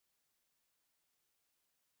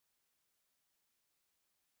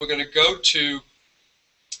We're going to go to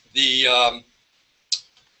the,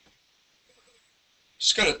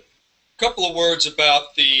 just kind of a couple of words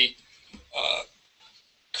about the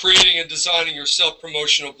creating and designing your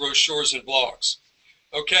self-promotional brochures and blogs.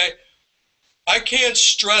 Okay? I can't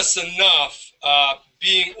stress enough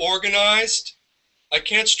being organized. I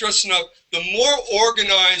can't stress enough. The more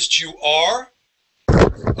organized you are,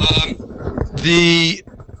 the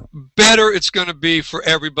better it's going to be for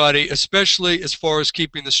everybody, especially as far as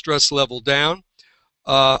keeping the stress level down.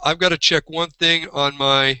 I've got to check one thing on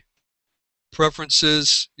my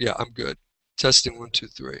preferences. Yeah, I'm good. Testing 1, 2,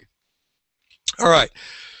 3. All right.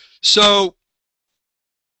 So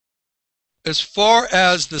as far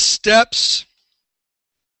as the steps,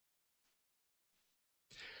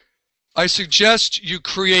 I suggest you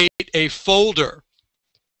create a folder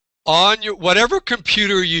on your whatever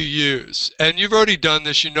computer you use, and you've already done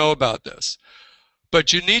this, you know about this,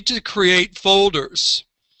 but you need to create folders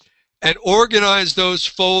and organize those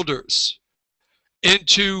folders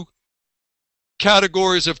into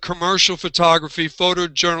categories of commercial photography,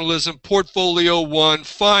 photojournalism, portfolio 1,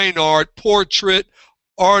 fine art, portrait,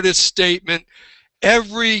 artist statement.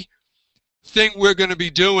 Everything we're going to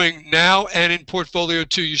be doing now and in portfolio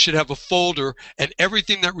 2, you should have a folder, and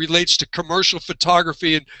everything that relates to commercial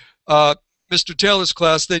photography and Mr. Taylor's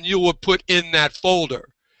class, then you will put in that folder.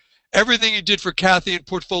 Everything you did for Kathy in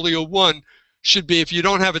portfolio 1 should be, if you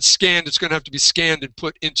don't have it scanned, it's going to have to be scanned and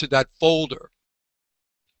put into that folder.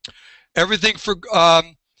 Everything for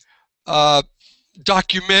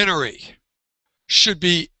documentary should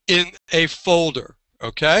be in a folder,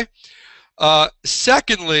 okay?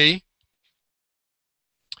 Secondly,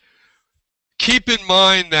 keep in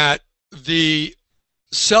mind that the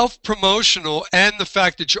self-promotional and the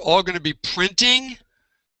fact that you're all going to be printing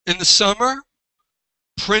in the summer,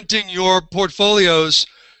 printing your portfolios,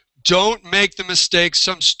 don't make the mistake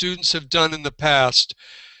some students have done in the past,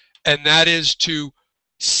 and that is to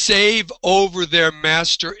save over their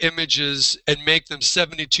master images and make them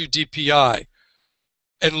 72 DPI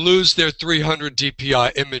and lose their 300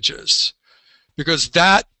 DPI images, because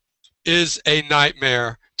that is a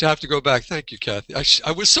nightmare to have to go back. Thank you, Kathy.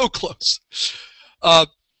 I was so close.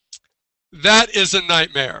 That is a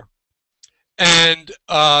nightmare. And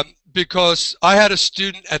because I had a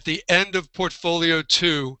student at the end of portfolio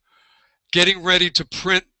 2 getting ready to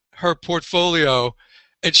print her portfolio,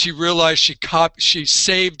 and she realized she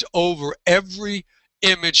saved over every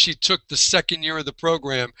image she took the second year of the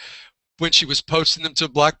program when she was posting them to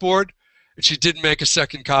Blackboard, and she didn't make a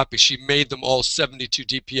second copy. She made them all 72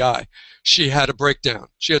 DPI. She had a breakdown.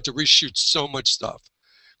 She had to reshoot so much stuff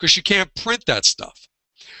because she can't print that stuff.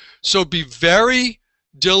 So be very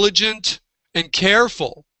diligent and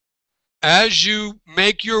careful as you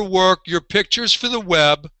make your work, your pictures for the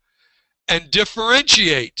web, and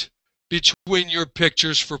differentiate between your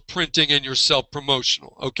pictures for printing and your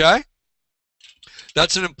self-promotional, okay?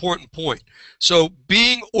 That's an important point. So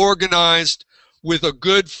being organized with a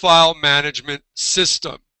good file management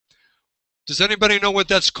system. Does anybody know what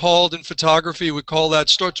that's called in photography? We call that,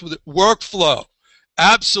 starts with workflow.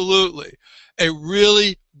 Absolutely. A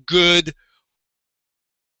really good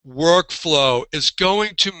workflow is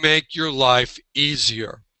going to make your life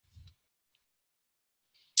easier.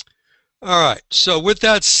 All right, so with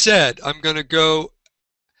that said, I'm going to go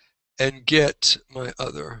and get my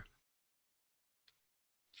other.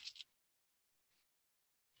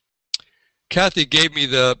 Kathy gave me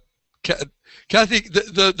the, Kathy,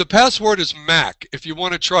 the password is Mac. If you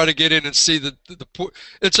want to try to get in and see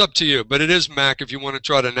it's up to you, but it is Mac if you want to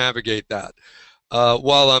try to navigate that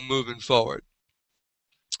while I'm moving forward.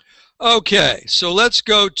 Okay, so let's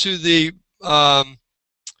go to the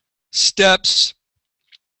steps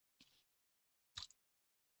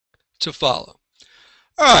to follow.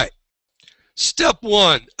 All right, step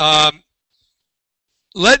 1.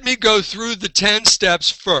 Let me go through the 10 steps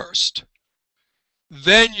first.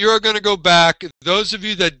 Then you're going to go back. Those of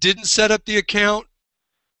you that didn't set up the account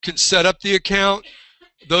can set up the account.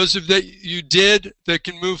 Those of that you did, they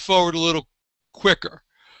can move forward a little quicker.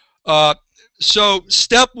 So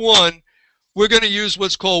step 1, we're going to use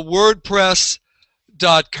what's called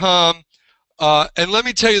WordPress.com. And let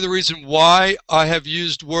me tell you the reason why I have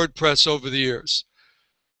used WordPress over the years.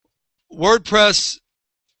 WordPress,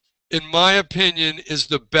 in my opinion, is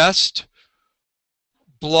the best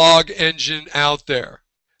blog engine out there.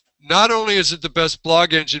 Not only is it the best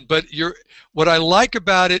blog engine, but what I like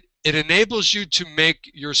about it, it enables you to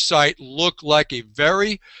make your site look like a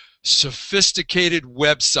very sophisticated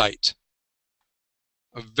website.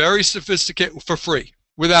 A very sophisticated, for free,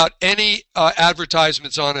 without any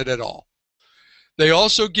advertisements on it at all. They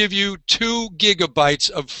also give you 2 gigabytes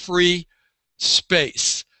of free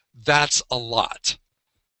space. That's a lot.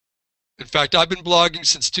 In fact, I've been blogging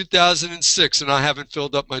since 2006 and I haven't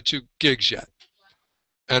filled up my 2 gigs yet.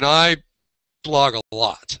 And I blog a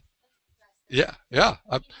lot. Yeah, yeah.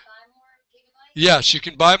 Yes, you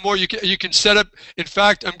can buy more. You can set up. In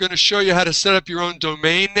fact, I'm going to show you how to set up your own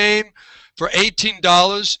domain name. For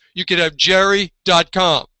 $18, you could have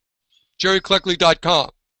jerry.com, jerrycleckley.com,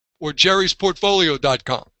 or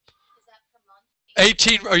jerrysportfolio.com.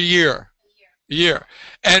 18 a year. A year.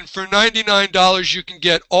 And for $99, you can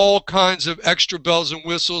get all kinds of extra bells and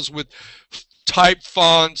whistles with type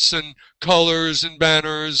fonts and colors and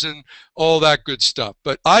banners and all that good stuff.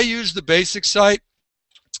 But I use the basic site,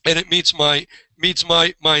 and it meets my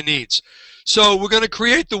needs. So we're going to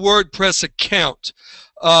create the WordPress account.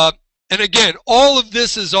 And again, all of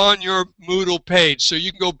this is on your Moodle page, so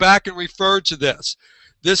you can go back and refer to this.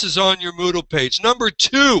 This is on your Moodle page. Number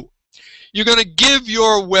 2, you're going to give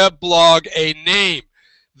your web blog a name.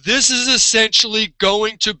 This is essentially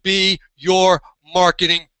going to be your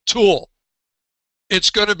marketing tool. It's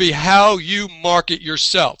going to be how you market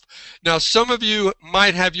yourself. Now, some of you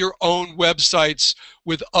might have your own websites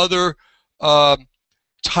with other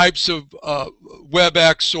types of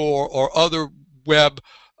WebEx or other web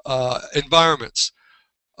environments.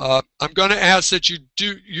 I'm going to ask that you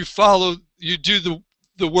do the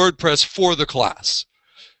WordPress for the class,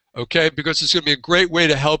 okay? Because it's going to be a great way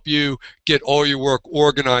to help you get all your work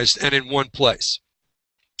organized and in one place.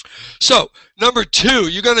 So, number 2,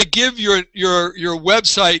 you're going to give your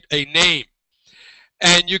website a name,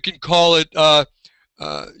 and you can call it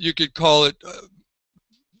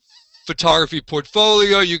photography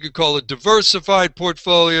portfolio. You could call it diversified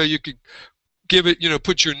portfolio. You could give it,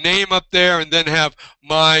 put your name up there and then have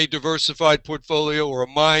my diversified portfolio or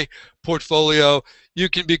my portfolio. You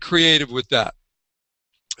can be creative with that.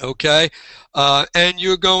 Okay, and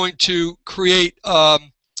you're going to create a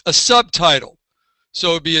subtitle.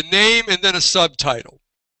 So it'd be a name and then a subtitle.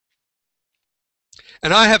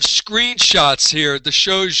 And I have screenshots here that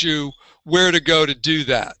shows you where to go to do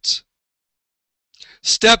that.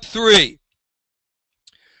 Step 3.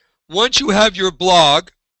 Once you have your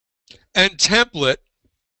blog and template,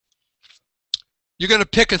 you're going to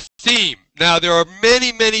pick a theme. Now, there are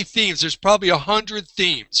many, many themes. There's probably 100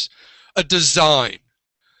 themes. A design.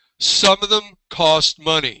 Some of them cost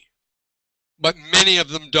money, but many of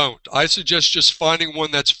them don't. I suggest just finding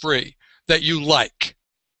one that's free, that you like,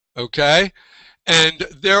 okay? And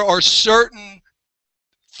there are certain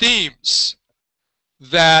themes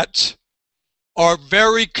that are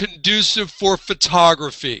very conducive for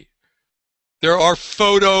photography. There are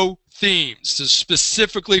photo themes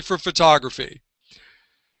specifically for photography.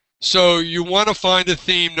 So you want to find a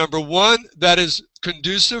theme, number 1, that is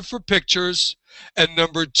conducive for pictures, and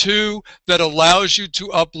number 2, that allows you to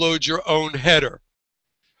upload your own header.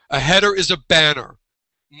 A header is a banner.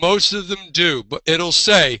 Most of them do, but it'll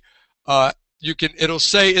say it'll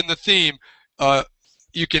say in the theme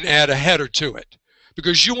you can add a header to it,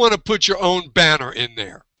 because you want to put your own banner in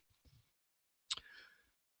there.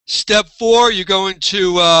 Step 4, you're going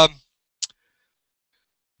to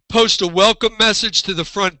post a welcome message to the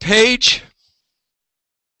front page.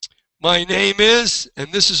 My name is,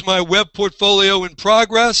 and this is my web portfolio in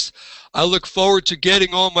progress. I look forward to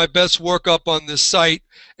getting all my best work up on this site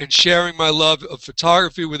and sharing my love of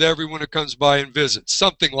photography with everyone who comes by and visits.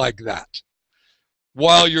 Something like that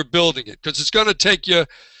while you're building it, because it's going to take you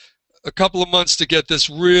a couple of months to get this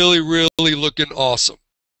really, really looking awesome.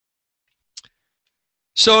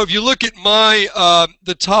 So if you look at my,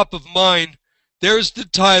 the top of mine, there's the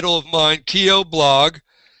title of mine, Keogh Blog.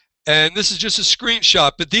 And this is just a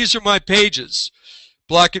screenshot, but these are my pages.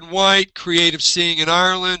 Black and white, creative seeing in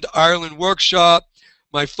Ireland, Ireland workshop,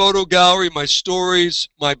 my photo gallery, my stories,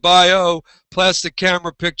 my bio, plastic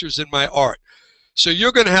camera pictures, and my art. So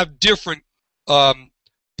you're going to have different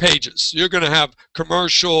pages. You're going to have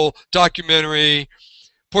commercial, documentary,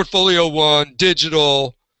 portfolio 1,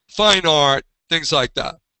 digital, fine art, things like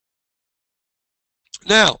that.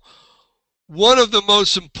 Now, one of the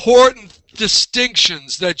most important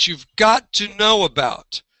distinctions that you've got to know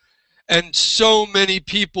about, and so many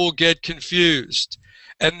people get confused,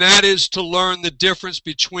 and that is to learn the difference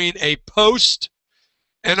between a post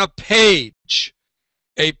and a page.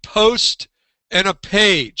 A post and a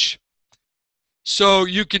page. So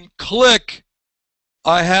you can click,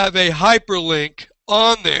 I have a hyperlink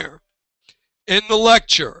on there in the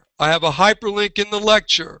lecture. I have a hyperlink in the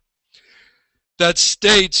lecture that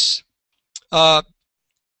states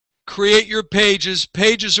create your pages.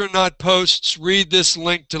 Pages are not posts. Read this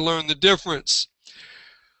link to learn the difference.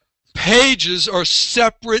 Pages are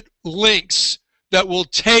separate links that will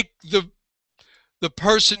take the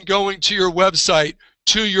person going to your website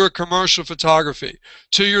to your commercial photography,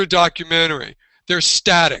 to your documentary. They're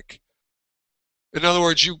static. In other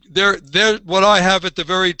words, they're what I have at the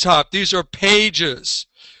very top. These are pages.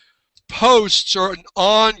 Posts are an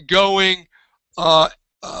ongoing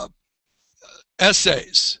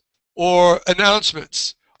essays or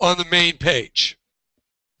announcements on the main page.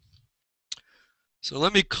 So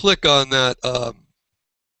let me click on that.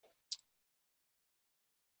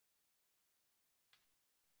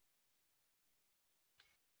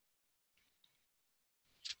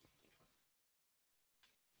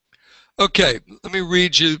 Okay, let me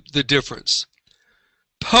read you the difference.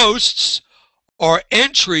 Posts are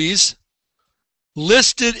entries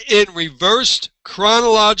listed in reversed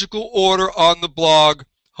chronological order on the blog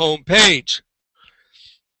homepage.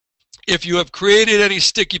 If you have created any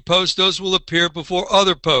sticky posts, those will appear before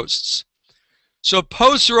other posts. So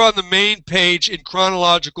posts are on the main page in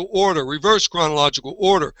chronological order, reverse chronological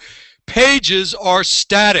order. Pages are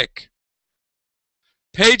static.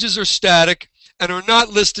 Pages are static and are not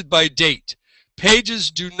listed by date. Pages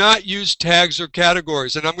do not use tags or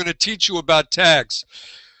categories, and I'm going to teach you about tags.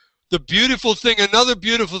 The beautiful thing, another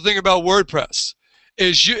beautiful thing about WordPress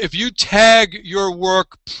is if you tag your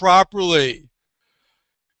work properly,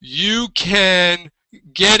 you can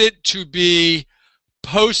get it to be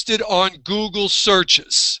posted on Google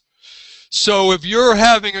searches. So if you're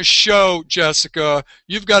having a show, Jessica,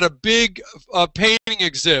 you've got a big painting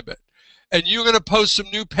exhibit, and you're going to post some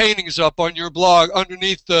new paintings up on your blog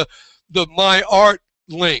underneath the My Art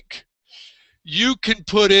link. You can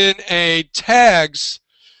put in tags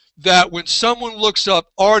that when someone looks up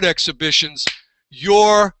art exhibitions,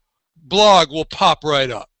 your blog will pop right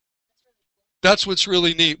up. That's what's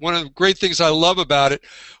really neat. One of the great things I love about it,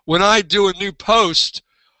 when I do a new post,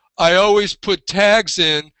 I always put tags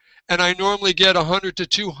in, and I normally get 100 to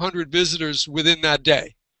 200 visitors within that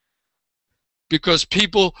day. Because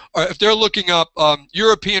people, if they're looking up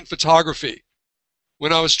European photography,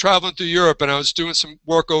 when I was traveling through Europe and I was doing some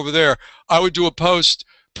work over there, I would do a post,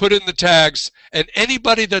 put in the tags, and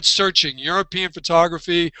anybody that's searching European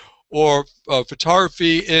photography or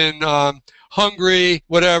photography in Hungary,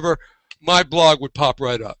 whatever, my blog would pop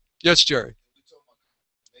right up. Yes, Jerry?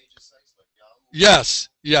 Yes,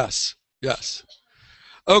 yes, yes.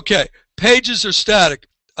 Okay, pages are static.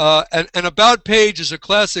 And about page is a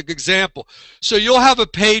classic example. So you'll have a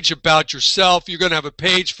page about yourself. You're going to have a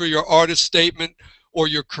page for your artist statement or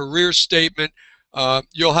your career statement.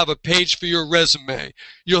 You'll have a page for your resume.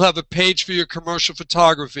 You'll have a page for your commercial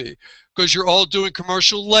photography because you're all doing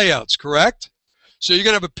commercial layouts, correct? So you're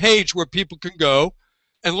going to have a page where people can go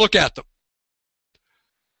and look at them.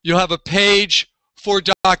 You'll have a page for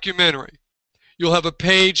documentary. You'll have a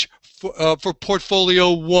page for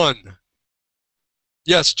Portfolio 1.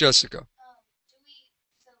 Yes, Jessica.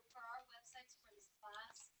 So for our websites for this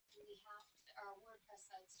class, our WordPress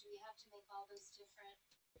sites, do we have to make all those different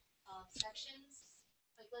sections?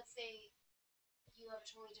 Like, let's say you have a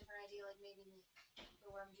totally different idea, like maybe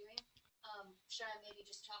for what I'm doing. Should I maybe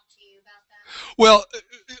just talk to you about that? Well,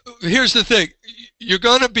 here's the thing. You're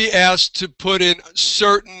going to be asked to put in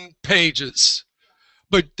certain pages,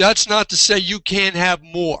 but that's not to say you can't have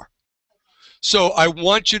more. So I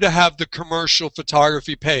want you to have the commercial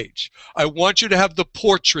photography page. I want you to have the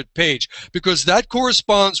portrait page because that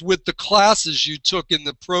corresponds with the classes you took in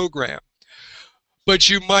the program. But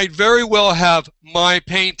you might very well have my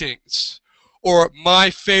paintings or my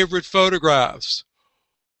favorite photographs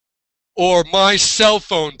or my cell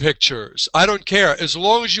phone pictures. I don't care. As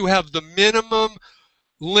long as you have the minimum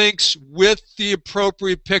links with the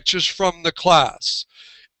appropriate pictures from the class.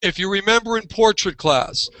 If you remember in portrait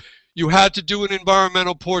class, you had to do an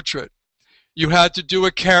environmental portrait. You had to do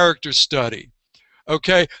a character study.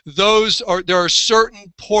 Okay? There are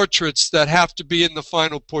certain portraits that have to be in the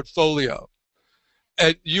final portfolio.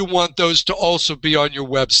 And you want those to also be on your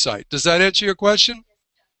website. Does that answer your question?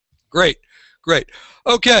 Great. Great.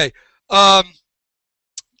 Okay.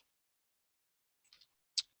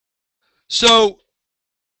 So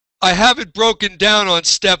I have it broken down on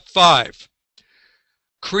step 5.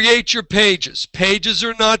 Create your pages. Pages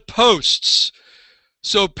are not posts.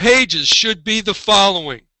 So pages should be the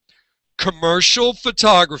following: commercial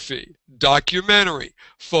photography, documentary,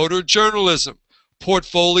 photojournalism,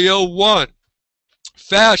 Portfolio 1,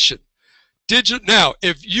 fashion, digital. Now,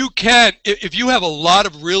 if you have a lot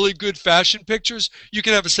of really good fashion pictures, you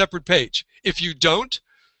can have a separate page. If you don't,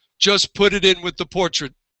 just put it in with the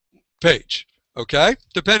portrait page, okay?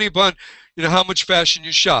 Depending upon how much fashion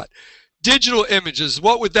you shot. Digital images,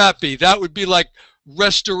 what would that be? That would be like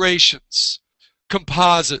restorations,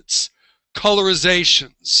 composites,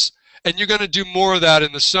 colorizations, and you're going to do more of that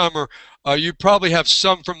in the summer. You probably have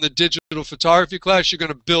some from the digital photography class. You're going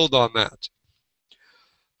to build on that.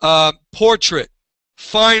 Portrait,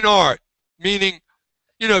 fine art, meaning,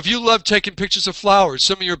 you know, if you love taking pictures of flowers,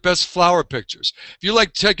 some of your best flower pictures. If you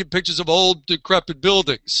like taking pictures of old, decrepit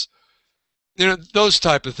buildings, you know, those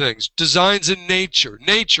type of things. Designs in nature,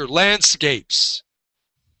 landscapes.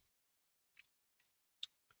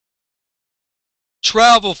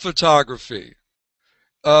 Travel photography.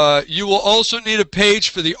 You will also need a page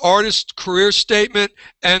for the artist career statement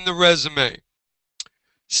and the resume.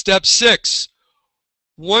 Step 6.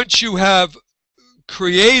 Once you have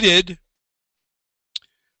created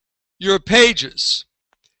your pages,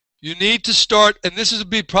 you need to start, and this will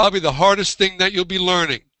be probably the hardest thing that you'll be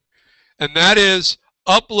learning, and that is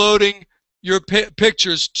uploading your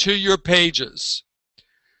pictures to your pages.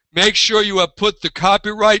 Make sure you have put the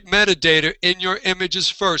copyright metadata in your images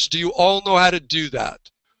first. Do you all know how to do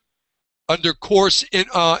that? Under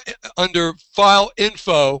under file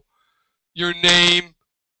info, your name,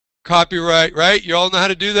 copyright, right? You all know how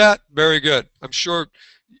to do that? Very good. I'm sure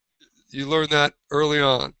you learned that early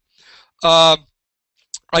on. I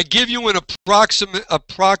give you an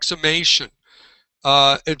approximation.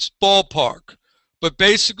 It's ballpark. But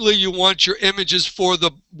basically, you want your images for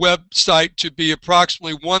the website to be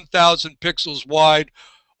approximately 1,000 pixels wide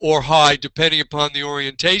or high, depending upon the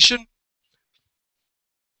orientation,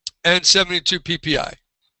 and 72 ppi.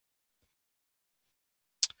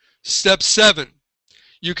 Step 7.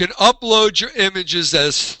 You can upload your images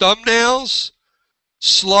as thumbnails,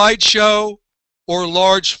 slideshow, or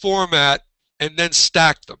large format, and then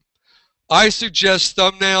stack them. I suggest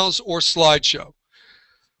thumbnails or slideshow.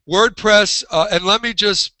 WordPress, and let me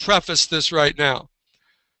just preface this right now.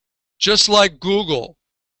 Just like Google,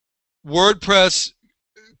 WordPress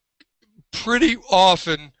pretty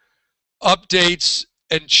often updates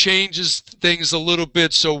and changes things a little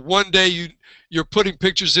bit. So one day you're putting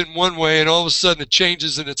pictures in one way and all of a sudden it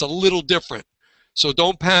changes and it's a little different. So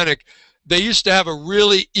don't panic. They used to have a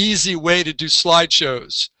really easy way to do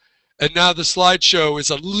slideshows, and now the slideshow is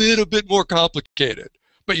a little bit more complicated,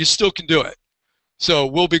 but you still can do it. So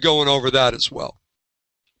we'll be going over that as well.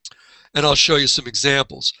 And I'll show you some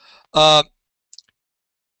examples.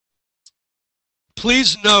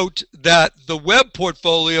 Please note that the web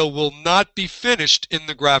portfolio will not be finished in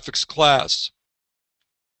the graphics class.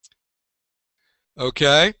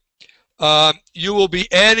 Okay? You will be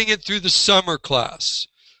adding it through the summer class.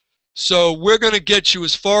 So we're going to get you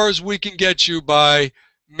as far as we can get you by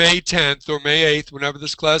May 10th or May 8th, whenever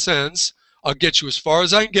this class ends. I'll get you as far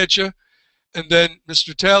as I can get you. And then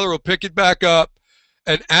Mr. Taylor will pick it back up.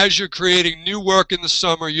 And as you're creating new work in the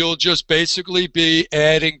summer, you'll just basically be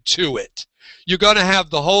adding to it. You're going to have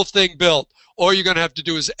the whole thing built. All you're going to have to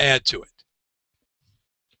do is add to it.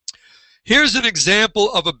 Here's an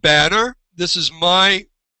example of a banner. This is my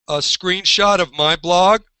screenshot of my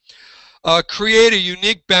blog. Create a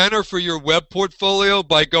unique banner for your web portfolio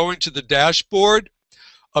by going to the dashboard,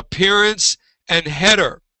 appearance, and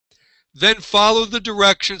header. Then follow the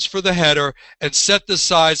directions for the header and set the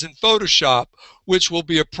size in Photoshop, which will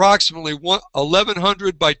be approximately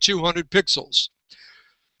 1100 by 200 pixels.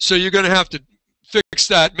 So you're going to have to fix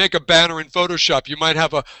that, make a banner in Photoshop. You might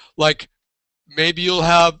have maybe you'll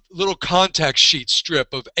have a little contact sheet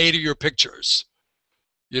strip of 8 of your pictures.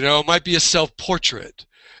 You know, it might be a self-portrait.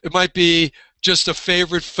 It might be just a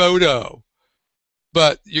favorite photo,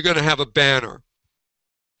 but you're going to have a banner.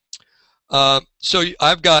 So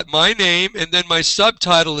I've got my name, and then my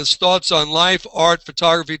subtitle is Thoughts on Life, Art,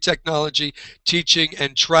 Photography, Technology, Teaching,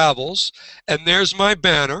 and Travels. And there's my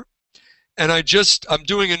banner. And I'm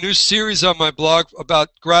doing a new series on my blog about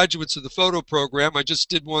graduates of the photo program. I just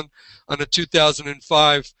did one on a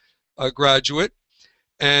 2005 graduate.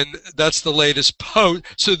 And that's the latest post.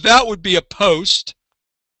 So that would be a post.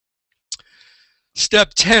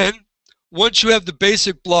 Step 10, once you have the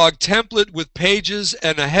basic blog template with pages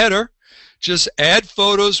and a header, just add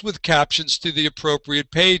photos with captions to the appropriate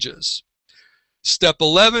pages. Step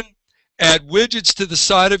 11, add widgets to the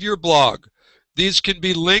side of your blog. These can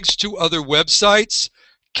be links to other websites,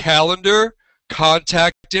 calendar,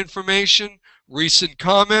 contact information, recent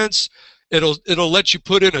comments. It'll let you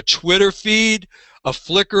put in a Twitter feed, a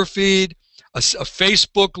Flickr feed, a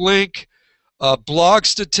Facebook link, blog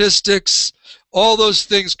statistics. All those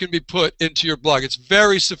things can be put into your blog. It's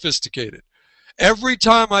very sophisticated. Every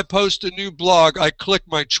time I post a new blog, I click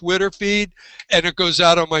my Twitter feed, and it goes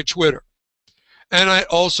out on my Twitter. And it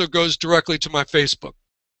also goes directly to my Facebook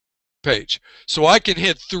page. So I can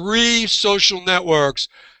hit 3 social networks,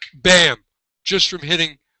 bam, just from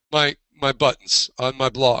hitting my buttons on my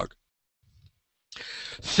blog.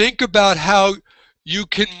 Think about how you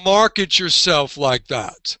can market yourself like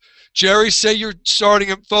that. Jerry, say you're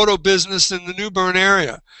starting a photo business in the New Bern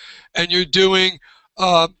area, and you're doing,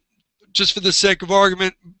 just for the sake of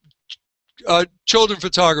argument, children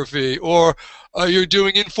photography, or you're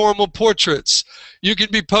doing informal portraits. You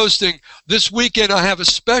can be posting, this weekend I have a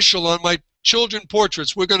special on my children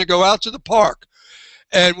portraits. We're going to go out to the park,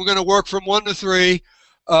 and we're going to work from 1 to 3.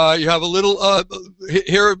 You have a little,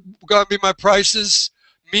 here are going to be my prices.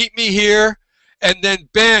 Meet me here. And then,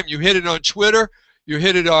 bam, you hit it on Twitter. You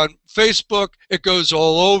hit it on Facebook. It goes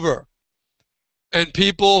all over. And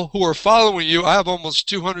people who are following you, I have almost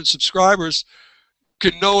 200 subscribers,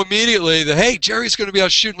 can know immediately that, hey, Jerry's going to be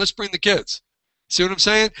out shooting. Let's bring the kids. See what I'm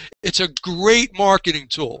saying? It's a great marketing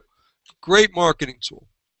tool. Great marketing tool.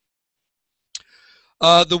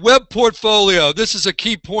 The web portfolio. This is a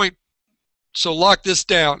key point, so lock this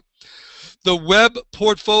down. The web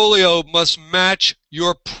portfolio must match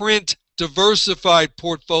your print diversified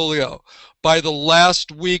portfolio by the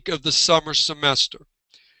last week of the summer semester.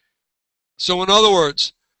 So in other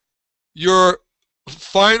words, your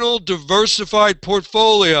final diversified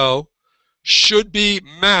portfolio should be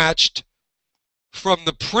matched from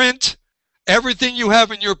the print. Everything you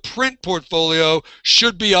have in your print portfolio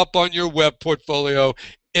should be up on your web portfolio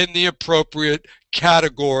in the appropriate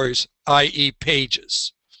categories, i.e.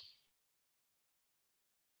 pages.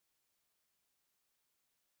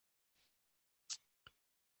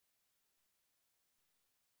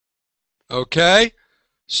 Okay,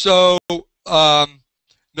 so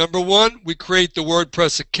number 1, we create the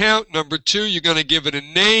WordPress account. Number 2, you're going to give it a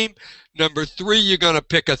name. Number 3, you're going to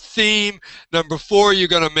pick a theme. Number 4, you're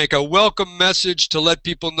going to make a welcome message to let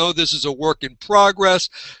people know this is a work in progress.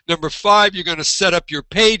 Number 5, you're going to set up your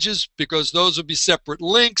pages because those will be separate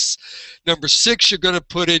links. Number 6, you're going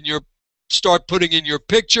to start putting in your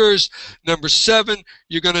pictures. Number 7,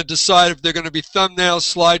 you're going to decide if they're going to be thumbnail,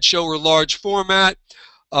 slideshow, or large format.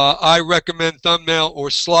 I recommend thumbnail or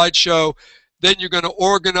slideshow. Then you're going to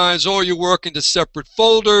organize all your work into separate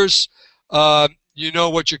folders. You know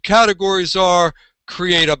what your categories are.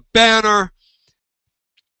 Create a banner.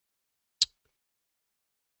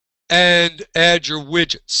 And add your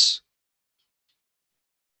widgets.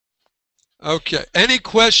 Okay. Any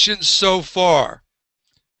questions so far?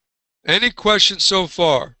 Any questions so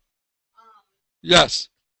far? Yes.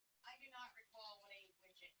 I do not recall what a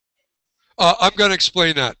widget is. I'm going to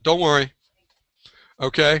explain that. Don't worry.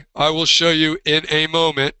 Okay. I will show you in a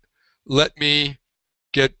moment. Let me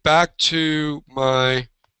get back to my...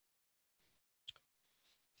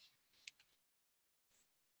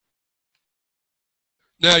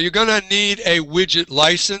 Now, you're going to need a widget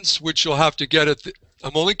license, which you'll have to get at the...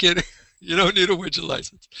 I'm only kidding. You don't need a widget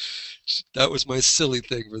license. That was my silly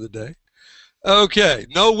thing for the day. Okay,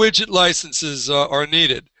 no widget licenses are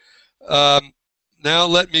needed. Now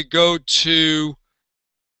let me go to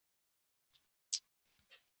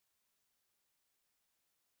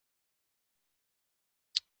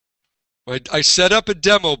I set up a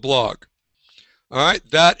demo blog. All right,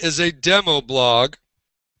 that is a demo blog.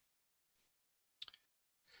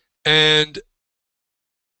 And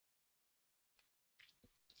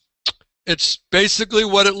it's basically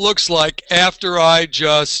what it looks like after I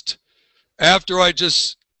just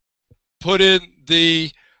put in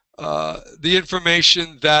the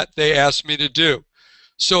information that they asked me to do.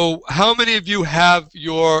 So how many of you have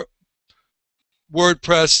your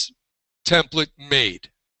WordPress template made?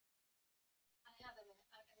 I have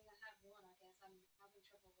one, I guess. I'm having trouble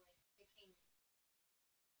with picking.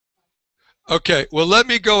 Okay, well, let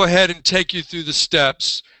me go ahead and take you through the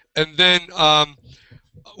steps, and then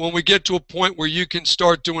when we get to a point where you can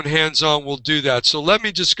start doing hands-on, we'll do that. So let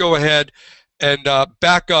me just go ahead and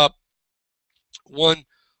back up one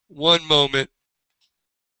moment.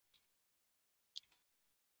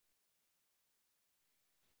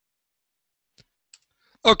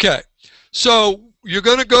 Okay, so you're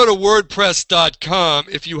going to go to WordPress.com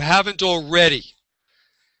if you haven't already,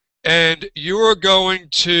 and you are going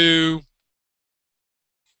to...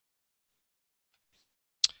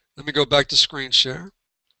 Let me go back to screen share.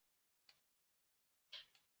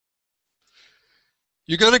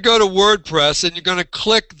 You're going to go to WordPress and you're going to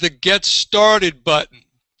click the Get Started button.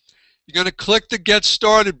 You're going to click the Get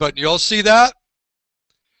Started button. You all see that?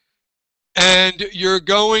 And you're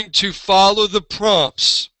going to follow the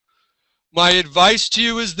prompts. My advice to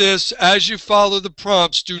you is this: as you follow the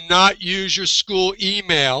prompts, do not use your school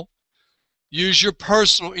email. Use your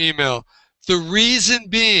personal email. The reason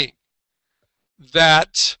being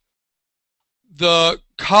that the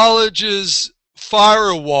college's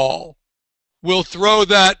firewall will throw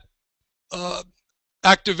that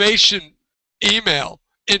activation email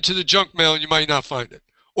into the junk mail and you might not find it.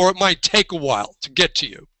 Or it might take a while to get to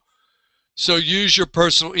you. So use your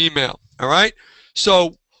personal email, all right?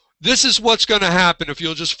 So this is what's going to happen if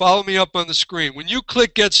you'll just follow me up on the screen. When you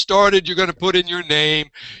click Get Started, you're going to put in your name.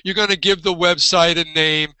 You're going to give the website a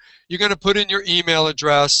name. You're going to put in your email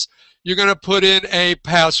address. You're going to put in a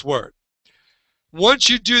password. Once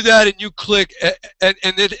you do that and you click, and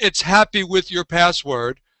it's happy with your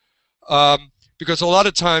password, because a lot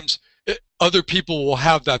of times other people will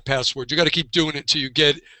have that password. You got to keep doing it until you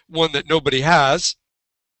get one that nobody has.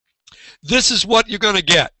 This is what you're going to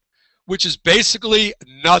get, which is basically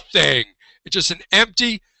nothing. It's just an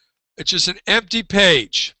empty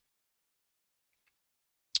page.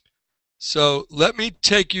 So let me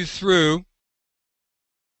take you through.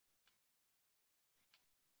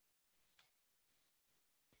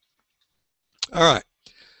 All right.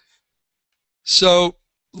 So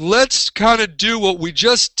let's kind of do what we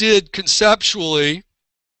just did conceptually.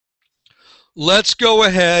 Let's go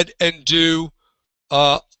ahead and do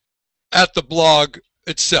at the blog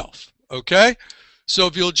itself, okay? So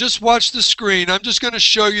if you'll just watch the screen, I'm just going to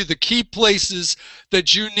show you the key places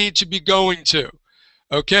that you need to be going to,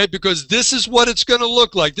 okay? Because this is what it's going to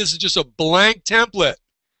look like. This is just a blank template.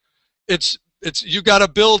 You got to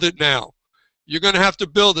build it now. You're going to have to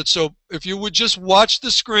build it. So if you would just watch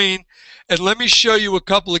the screen and let me show you a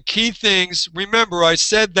couple of key things. Remember, I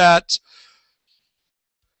said that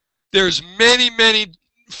there's many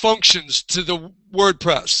functions to the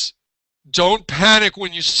WordPress. Don't panic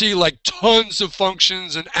when you see like tons of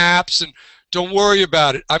functions and apps, and don't worry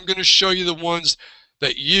about it. I'm going to show you the ones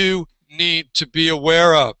that you need to be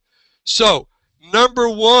aware of. So number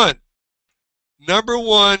one,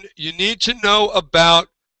 you need to know about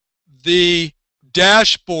the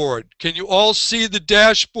dashboard. Can you all see the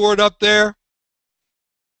dashboard up there?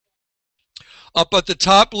 Up at the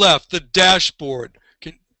top left, the dashboard.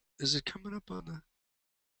 Is it coming up on the?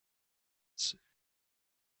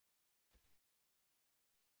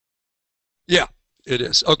 Yeah, it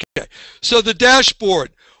is. Okay. So the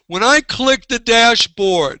dashboard. When I click the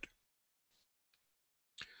dashboard,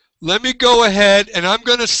 let me go ahead and I'm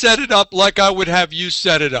going to set it up like I would have you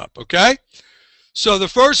set it up, okay? So the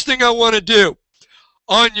first thing I want to do,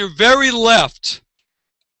 on your very left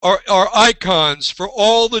are icons for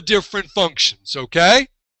all the different functions, okay?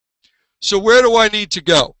 So where do I need to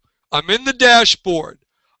go? I'm in the dashboard.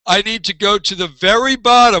 I need to go to the very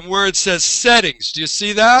bottom where it says settings. Do you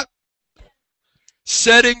see that?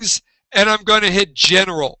 Settings, and I'm going to hit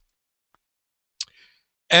general.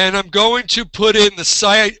 And I'm going to put in the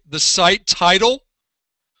site title.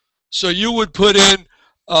 So you would put in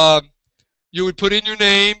your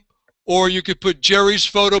name, or you could put Jerry's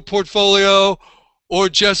photo portfolio or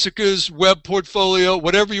Jessica's web portfolio,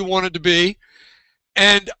 whatever you want it to be.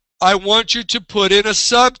 And I want you to put in a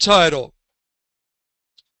subtitle.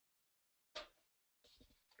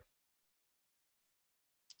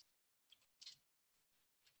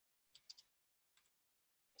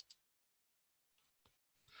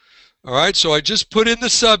 All right, so I just put in the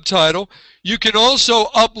subtitle. You can also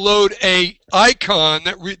upload a icon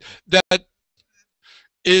that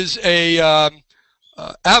is a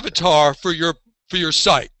avatar for your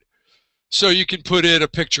site. So you can put in a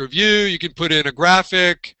picture of you, you can put in a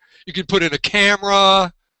graphic, you can put in a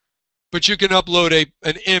camera, but you can upload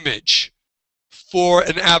an image for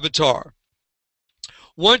an avatar.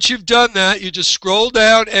 Once you've done that, you just scroll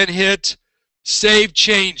down and hit Save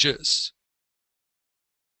Changes.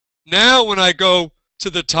 Now when I go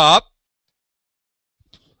to the top,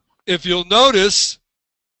 if you'll notice,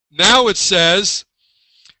 now it says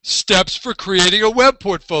Steps for Creating a Web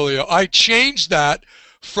Portfolio. I changed that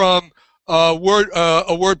from a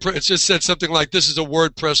WordPress. It just said something like, this is a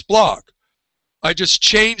WordPress blog. I just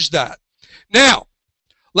changed that. Now,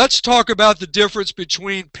 let's talk about the difference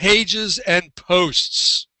between pages and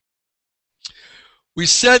posts. We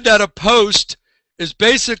said that a post is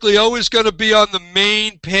basically always going to be on the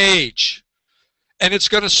main page, and it's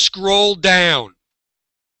going to scroll down,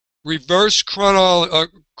 reverse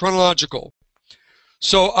chronological.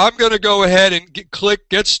 So I'm going to go ahead and click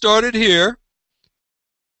Get Started here,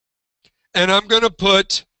 and I'm going to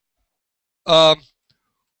put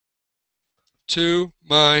to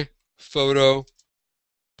my photo.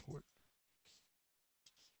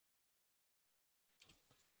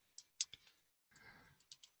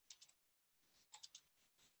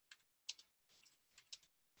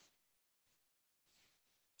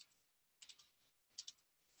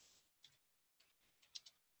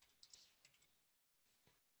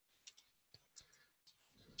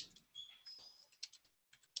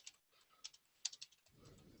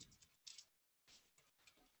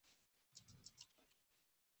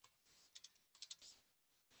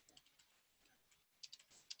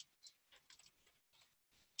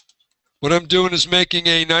 What I'm doing is making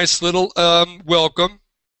a nice little welcome.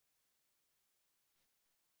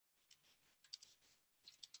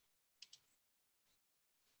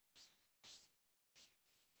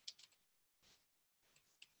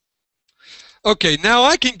 Okay, now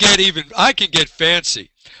I can get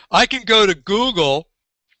fancy. I can go to Google,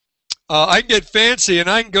 I can get fancy, and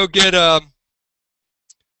I can go get a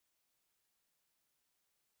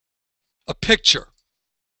picture.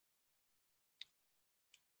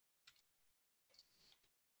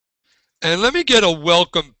 And let me get a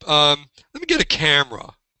welcome, let me get a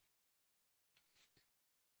camera.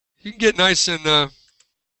 You can get nice and,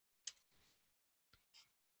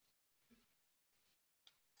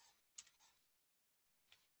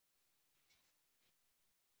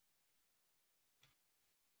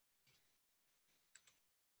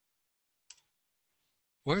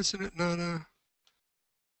 why isn't it not,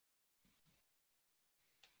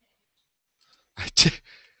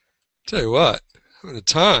 tell you what, I'm having a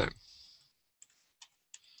time.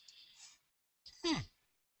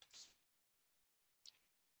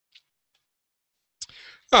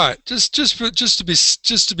 All right, just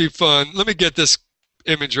to be fun, let me get this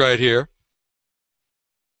image right here.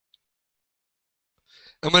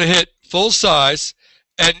 I'm going to hit full size,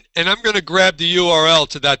 and I'm going to grab the URL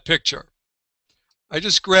to that picture. I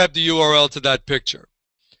just grabbed the URL to that picture,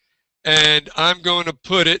 and I'm going to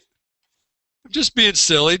put it. I'm just being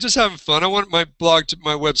silly, just having fun. I want my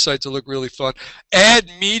website to look really fun. Add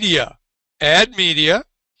media, and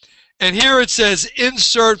here it says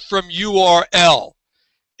insert from URL.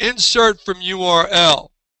 Insert from URL.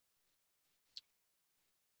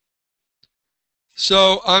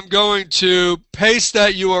 So I'm going to paste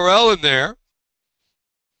that URL in there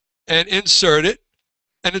and insert it.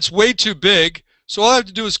 And it's way too big, so all I have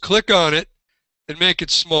to do is click on it and make it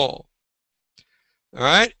small. All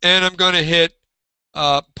right, and I'm going to hit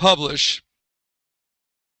publish.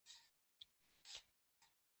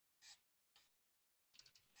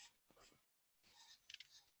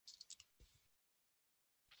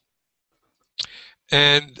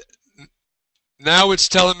 And now it's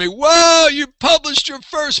telling me, whoa, you published your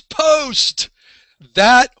first post.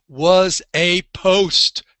 That was a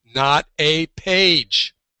post, not a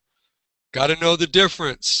page. Got to know the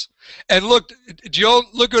difference. And look, Joe,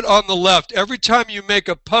 look at on the left. Every time you make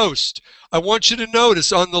a post, I want you to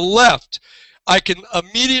notice on the left, I can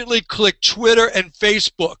immediately click Twitter and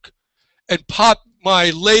Facebook and pop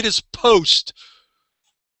my latest post.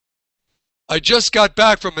 I just got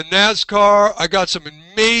back from a NASCAR. I got some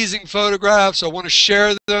amazing photographs. I want to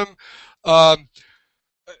share them. I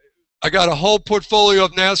got a whole portfolio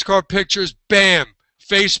of NASCAR pictures. Bam,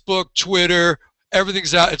 Facebook, Twitter,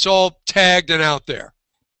 everything's out. It's all tagged and out there.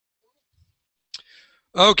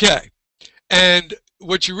 Okay, and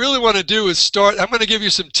what you really want to do is start. I'm going to give you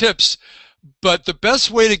some tips, but the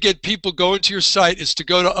best way to get people going to your site is to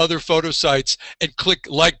go to other photo sites and click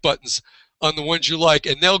like buttons on the ones you like,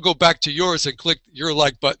 and they'll go back to yours and click your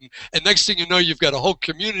like button, and next thing you know, you've got a whole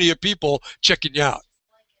community of people checking you out.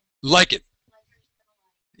 Like it.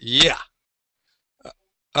 Yeah.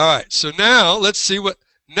 All right, so now let's see what,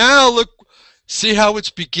 now look, see how it's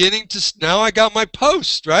beginning to, now I got my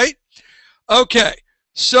post, right? Okay,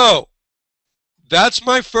 so that's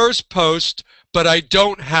my first post, but I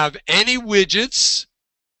don't have any widgets.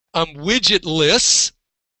 I'm widgetless,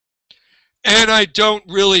 and I don't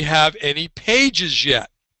really have any pages yet.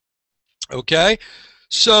 Okay,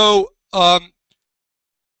 so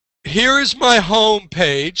here is my home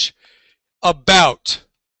page, about.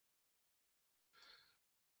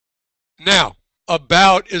 Now,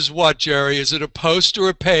 about is what, Jerry? Is it a post or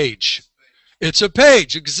a page? It's a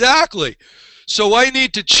page, exactly. So I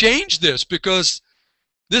need to change this because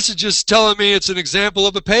this is just telling me it's an example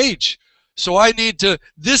of a page. So I need to,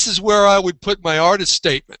 this is where I would put my artist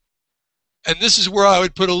statement. And this is where I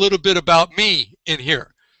would put a little bit about me in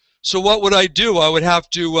here. So what would I do? I would have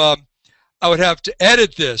to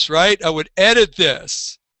edit this, right? I would edit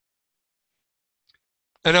this.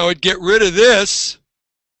 And I would get rid of this.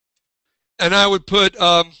 And I would put,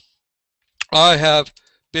 I have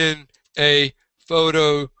been a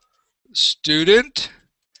photo student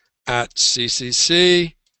at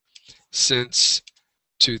CCC since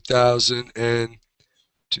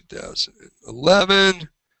 2011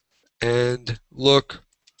 and look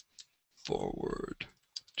forward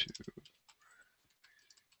to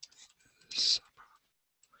this.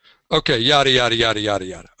 Okay, yada yada yada yada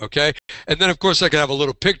yada. Okay, and then of course I can have a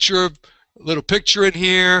little picture in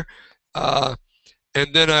here, and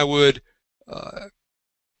then I would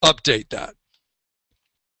update that.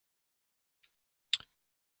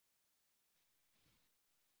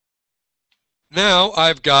 Now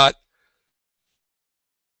I've got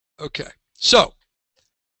Okay, so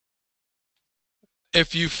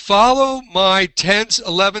if you follow my 10,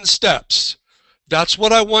 11 steps, that's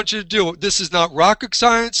what I want you to do. This is not rocket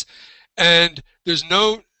science, and there's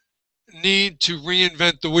no need to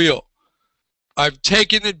reinvent the wheel. I've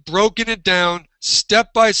taken it, broken it down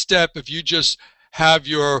step by step. If you just have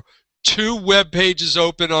your 2 web pages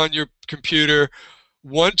open on your computer,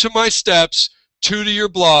 1 to my steps, 2 to your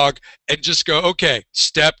blog, and just go, okay,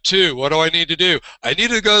 step 2, what do I need to do? I need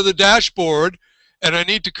to go to the dashboard, and I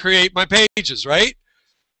need to create my pages, right?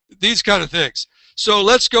 These kind of things. So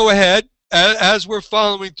let's go ahead. As we're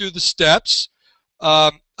following through the steps,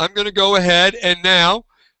 I'm going to go ahead and now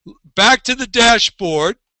back to the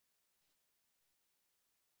dashboard.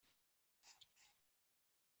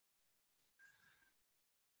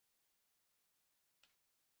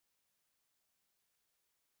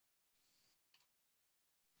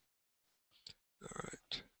 All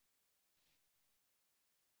right.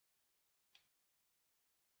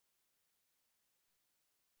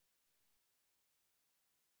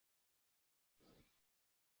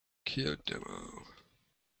 Kia demo.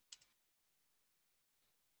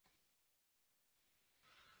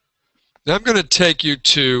 Now I'm going to take you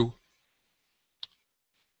to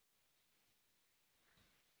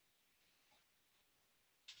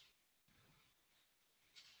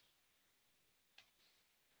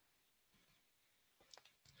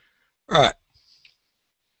all right.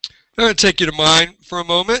 I'm going to take you to mine for a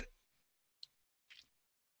moment.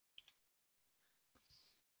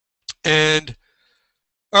 And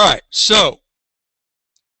all right, so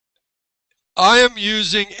I am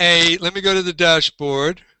using a, let me go to the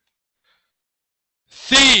dashboard,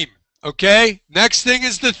 theme, okay? Next thing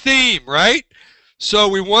is the theme, right? So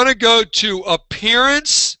we want to go to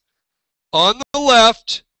Appearance on the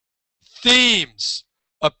left, Themes,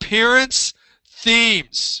 Appearance,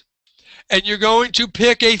 Themes. And you're going to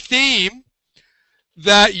pick a theme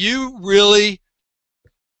that you really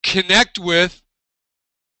connect with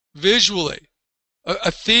visually.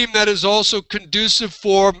 A theme that is also conducive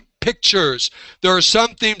for pictures. There are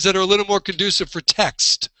some themes that are a little more conducive for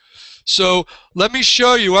text. So let me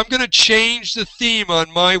show you. I'm going to change the theme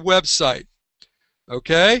on my website.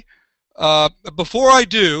 Okay? Before I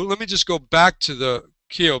do, let me just go back to the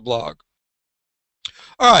Kia blog.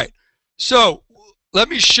 All right. So let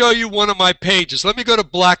me show you one of my pages. Let me go to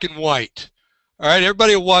black and white. All right,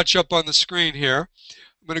 everybody will watch up on the screen here.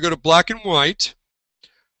 I'm going to go to black and white.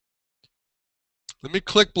 Let me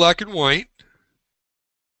click black and white.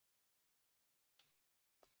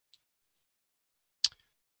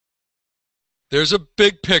 There's a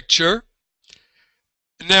big picture.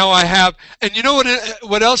 Now I have, and you know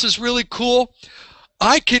what else is really cool?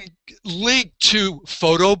 I can link to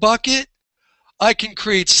PhotoBucket. I can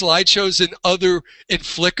create slideshows in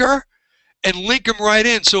Flickr and link them right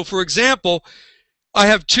in. So for example, I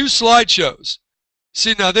have 2 slideshows.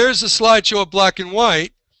 See, now there's a slideshow of black and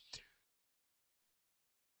white.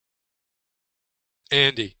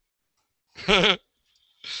 Andy.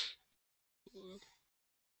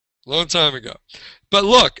 Long time ago. But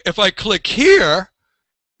look, if I click here,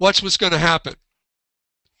 watch what's going to happen.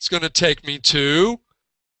 It's going to take me to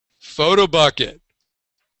PhotoBucket.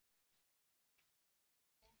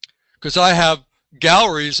 Because I have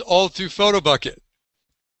galleries all through PhotoBucket.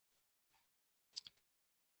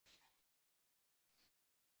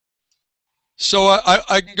 So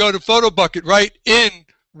I can go to PhotoBucket right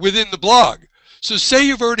within the blog. So say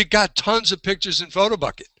you've already got tons of pictures in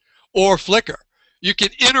PhotoBucket or Flickr. You can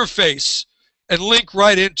interface and link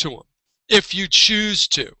right into them if you choose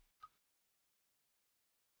to.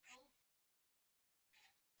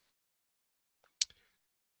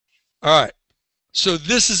 All right. So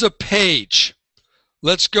this is a page.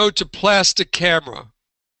 Let's go to Plastic Camera.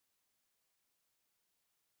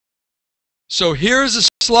 So here's a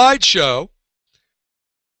slideshow.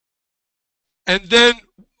 And then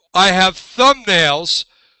I have thumbnails.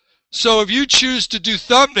 So if you choose to do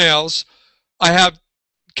thumbnails, I have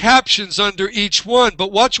captions under each one.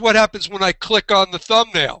 But watch what happens when I click on the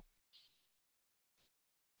thumbnail.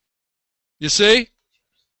 You see?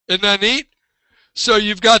 Isn't that neat? So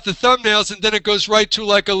you've got the thumbnails, and then it goes right to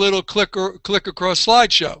like a little click across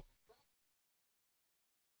slideshow.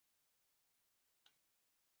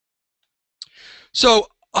 So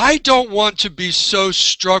I don't want to be so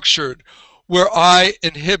structured where I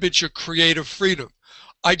inhibit your creative freedom.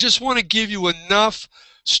 I just want to give you enough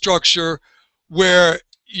structure where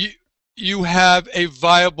you have a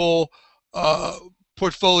viable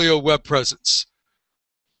portfolio web presence.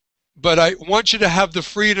 But I want you to have the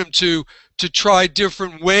freedom to try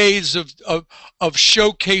different ways of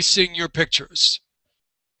showcasing your pictures.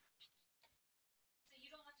 So you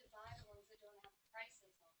don't have to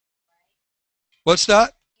What's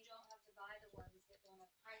that? You don't have to buy the ones that don't have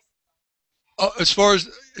prices on them. As far as,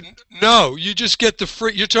 no, you just get the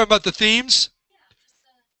free. You're talking about the themes? Yeah,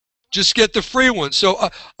 Just get the free one. So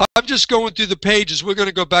I'm just going through the pages. We're going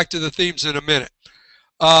to go back to the themes in a minute.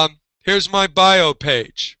 Here's my bio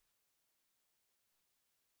page.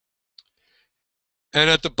 And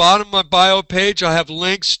at the bottom of my bio page, I have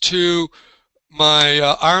links to my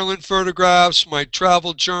Ireland photographs, my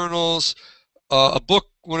travel journals, a book,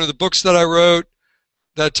 one of the books that I wrote,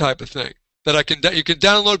 that type of thing. That you can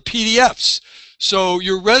download PDFs, so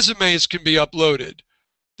your resumes can be uploaded.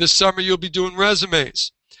 This summer you'll be doing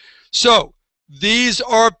resumes. So these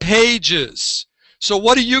are pages. So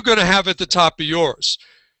what are you going to have at the top of yours?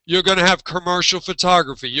 You're going to have commercial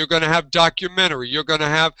photography. You're going to have documentary. You're going to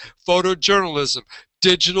have photojournalism,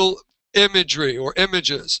 digital imagery or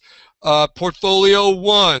images, portfolio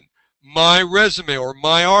 1, my resume or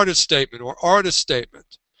my artist statement or artist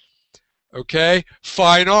statement. Okay?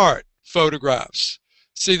 Fine art, photographs.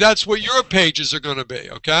 See, that's what your pages are going to be,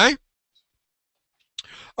 okay?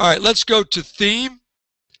 All right, let's go to theme.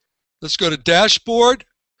 Let's go to dashboard.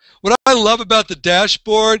 What I love about the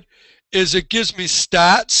dashboard is it gives me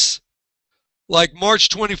stats. Like March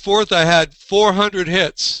 24th, I had 400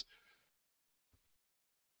 hits.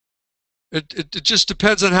 It just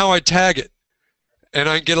depends on how I tag it. And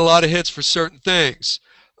I can get a lot of hits for certain things.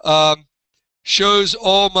 Shows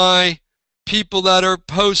all my people that are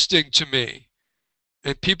posting to me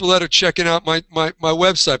and people that are checking out my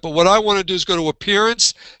website. But what I want to do is go to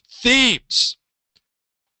appearance, themes.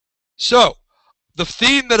 So the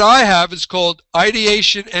theme that I have is called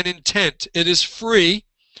Ideation and Intent. It is free.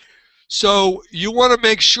 So you want to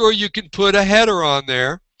make sure you can put a header on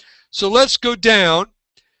there. So let's go down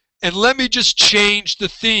and let me just change the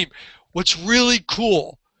theme. What's really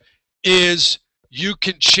cool is you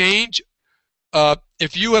can change,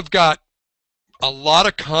 if you have got a lot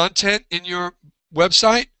of content in your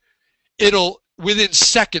website, it'll within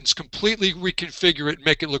seconds completely reconfigure it and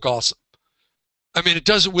make it look awesome. I mean, it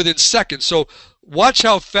does it within seconds. So watch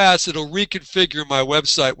how fast it'll reconfigure my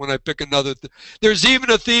website when I pick another. There's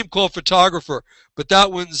even a theme called Photographer, but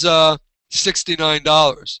that one's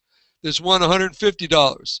 $69. There's one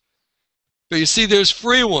 $150. But you see, there's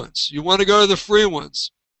free ones. You want to go to the free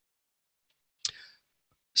ones.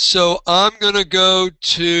 So I'm going to go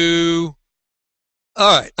to,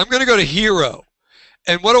 all right, I'm going to go to Hero.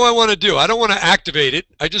 And what do I want to do? I don't want to activate it.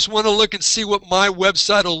 I just want to look and see what my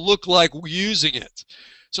website will look like using it.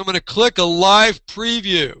 So I'm going to click a live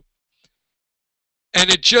preview. And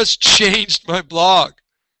it just changed my blog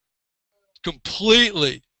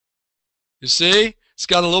completely. You see? It's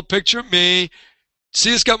got a little picture of me.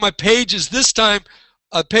 See, it's got my pages. This time,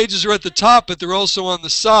 pages are at the top, but they're also on the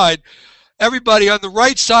side. Everybody on the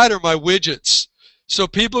right side are my widgets. So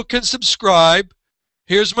people can subscribe.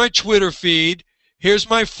 Here's my Twitter feed. Here's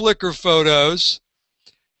my Flickr photos.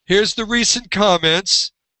 Here's the recent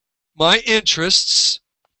comments, my interests,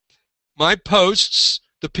 my posts,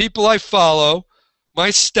 the people I follow, my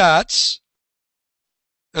stats,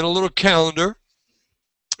 and a little calendar.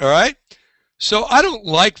 All right? So I don't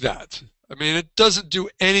like that. I mean, it doesn't do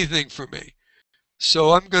anything for me.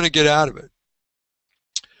 So I'm going to get out of it.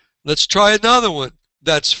 Let's try another one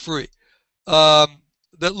that's free. That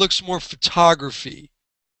looks more photography.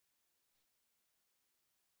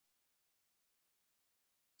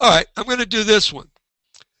 All right, I'm going to do this one.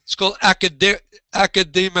 It's called Academica.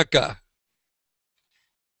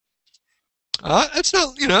 It's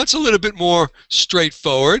not, you know, it's a little bit more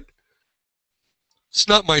straightforward. It's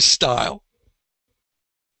not my style.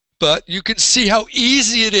 But you can see how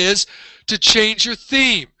easy it is to change your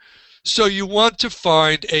theme. So you want to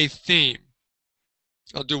find a theme.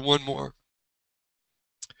 I'll do one more.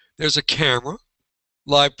 There's a camera,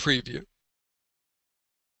 live preview.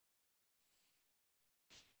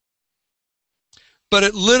 But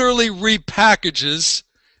it literally repackages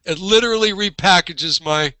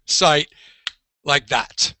my site like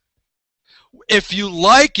that. If you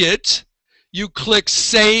like it, you click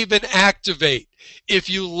Save and Activate. If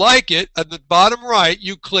you like it, at the bottom right,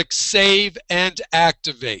 you click Save and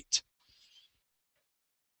Activate.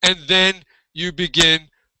 And then you begin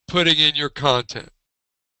putting in your content.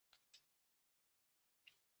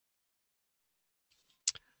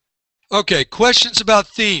 Okay, questions about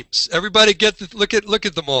themes. Everybody look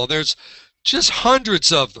at them all. There's just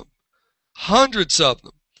hundreds of them. Hundreds of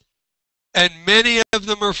them. And many of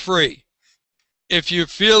them are free. If you're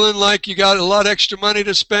feeling like you got a lot of extra money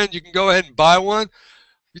to spend, you can go ahead and buy one.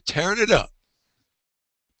 You're tearing it up.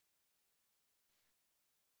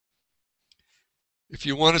 If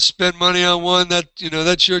you want to spend money on one,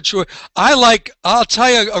 that's your choice. I'll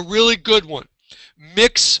tell you a really good one.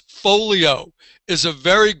 Mixfolio is a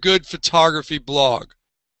very good photography blog.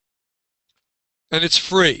 And it's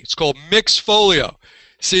free. It's called Mixfolio.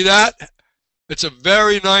 See that? It's a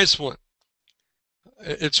very nice one.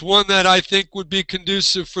 It's one that I think would be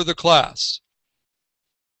conducive for the class.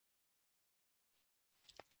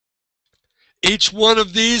 Each one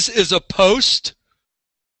of these is a post,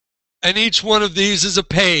 and each one of these is a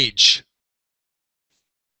page.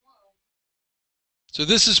 So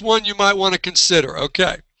this is one you might want to consider.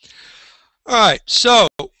 Okay. All right. So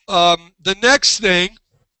the next thing,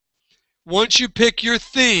 once you pick your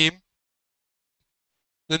theme,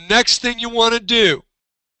 the next thing you want to do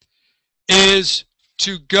is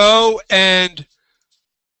to go and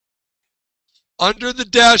under the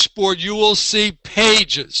dashboard you will see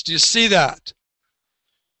pages. Do you see that?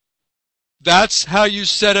 That's how you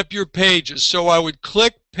set up your pages. So I would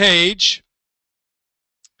click page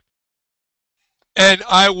and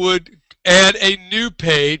I would add a new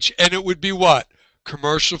page, and it would be what?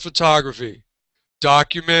 Commercial photography,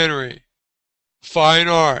 documentary, fine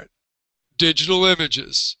art, digital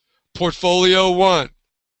images, portfolio 1.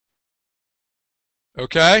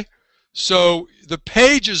 Okay? So the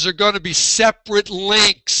pages are going to be separate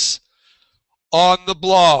links on the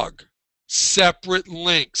blog. Separate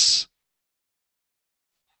links.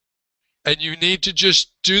 And you need to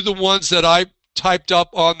just do the ones that I typed up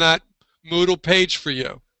on that Moodle page for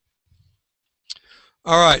you.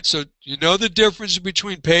 All right, so you know the difference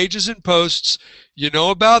between pages and posts. You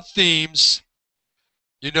know about themes.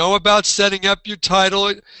 You know about setting up your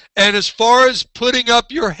title. And as far as putting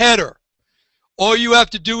up your header, all you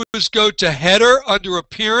have to do is go to header under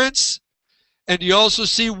appearance, and you also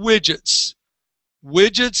see widgets.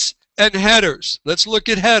 Widgets and headers. Let's look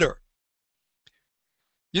at header.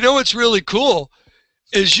 You know what's really cool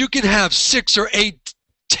is you can have 6 or 8,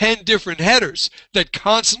 10 different headers that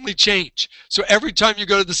constantly change. So every time you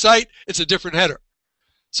go to the site, it's a different header.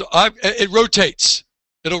 So it rotates.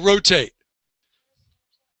 It'll rotate.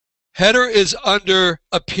 Header is under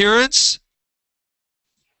appearance,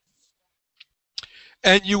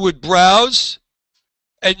 and you would browse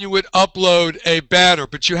and you would upload a banner,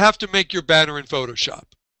 but you have to make your banner in Photoshop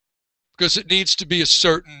because it needs to be a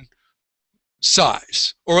certain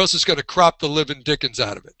size, or else it's going to crop the living dickens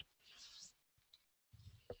out of it.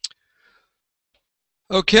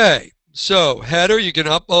 Okay, so header, you can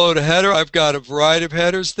upload a header. I've got a variety of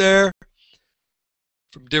headers there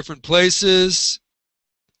from different places.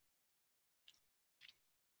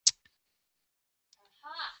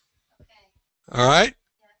 All right,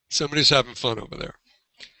 somebody's having fun over there.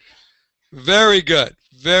 Very good,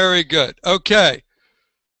 very good. Okay,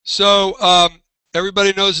 so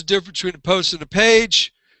everybody knows the difference between a post and a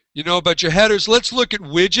page. You know about your headers. Let's look at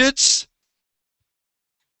widgets.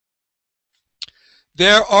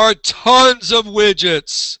 There are tons of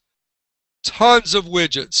widgets. Tons of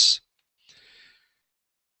widgets.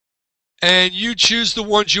 And you choose the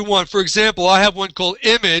ones you want. For example, I have one called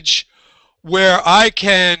Image, where I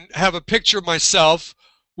can have a picture of myself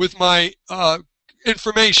with my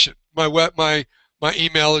information, my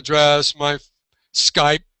email address, my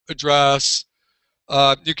Skype address.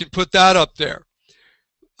 You can put that up there.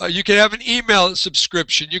 You can have an email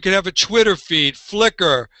subscription. You can have a Twitter feed,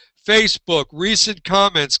 Flickr, Facebook, recent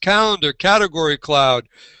comments, calendar, category cloud,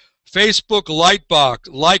 Facebook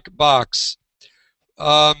Likebox,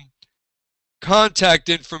 contact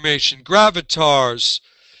information, Gravatars,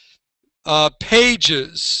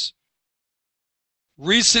 pages,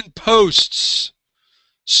 recent posts,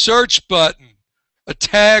 search button, a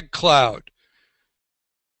tag cloud.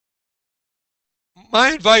 My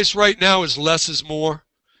advice right now is less is more.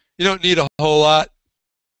 You don't need a whole lot.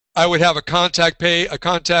 I would have a contact thing.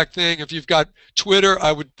 If you've got Twitter,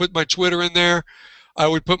 I would put my Twitter in there. I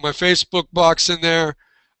would put my Facebook box in there.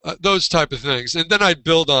 Those type of things. And then I'd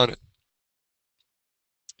build on it.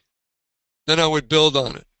 Then I would build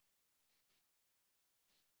on it.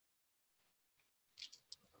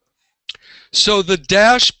 So the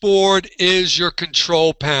dashboard is your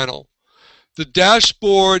control panel. The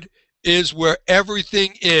dashboard is where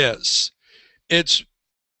everything is. It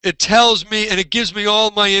tells me and it gives me all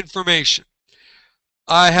my information.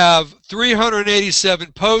 I have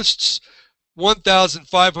 387 posts,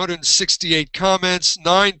 1,568 comments,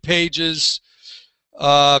 9 pages.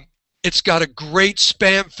 It's got a great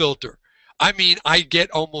spam filter. I mean, I get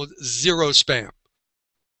almost zero spam.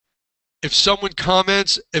 If someone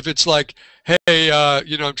comments, if it's like, hey,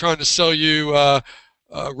 you know, I'm trying to sell you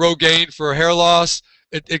Rogaine for hair loss,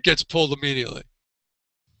 it gets pulled immediately.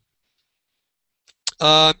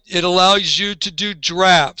 It allows you to do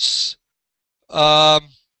drafts.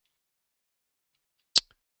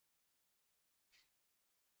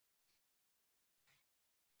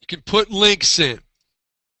 can put links in.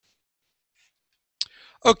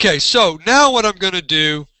 Okay, so now what I'm going to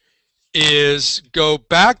do is go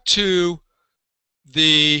back to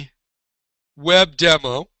the web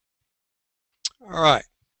demo. All right.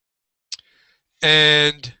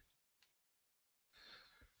 And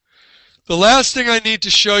the last thing I need to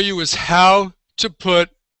show you is how to put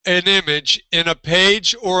an image in a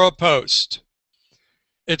page or a post.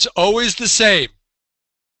 It's always the same.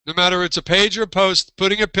 No matter it's a page or a post,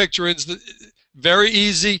 putting a picture in is very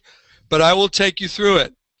easy, but I will take you through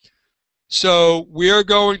it. So we are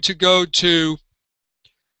going to go to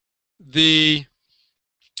the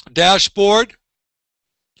dashboard,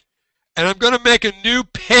 and I'm going to make a new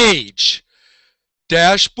page.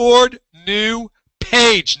 Dashboard, new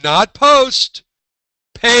page, not post,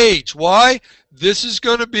 page. Why? This is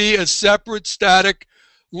going to be a separate static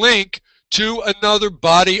link to another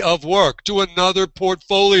body of work, to another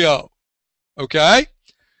portfolio. Okay?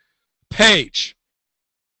 Page.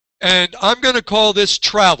 And I'm going to call this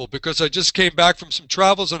travel because I just came back from some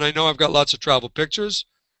travels and I know I've got lots of travel pictures.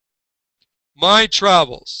 My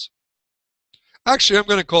travels. Actually, I'm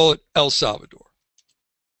going to call it El Salvador.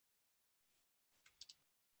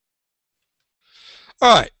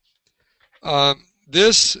 All right.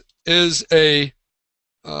 This is a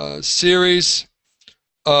series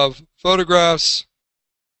of photographs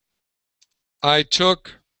I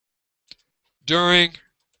took during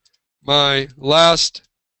my last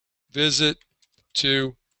visit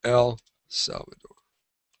to El Salvador.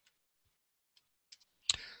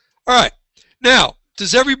 All right. Now,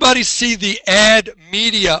 does everybody see the Add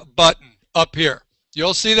Media button up here? You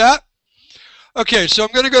all see that? Okay, so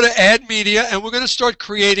I'm going to go to Add Media, and we're going to start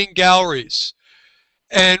creating galleries.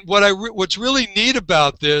 And what's really neat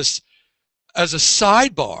about this, as a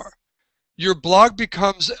sidebar, your blog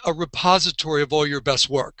becomes a repository of all your best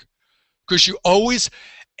work. Because you always,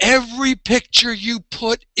 every picture you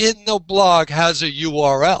put in the blog has a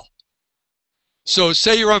URL. So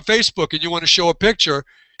say you're on Facebook and you want to show a picture,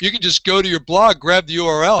 you can just go to your blog, grab the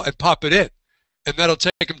URL, and pop it in. And that'll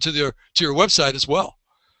take them to your website as well.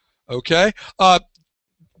 Okay?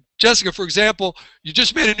 Jessica, for example, you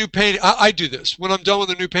just made a new painting. I do this. When I'm done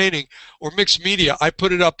with a new painting or mixed media, I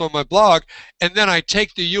put it up on my blog, and then I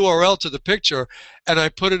take the URL to the picture, and I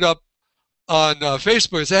put it up on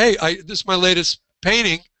Facebook and say, hey, this is my latest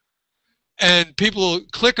painting, and people will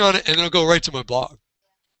click on it, and it'll go right to my blog.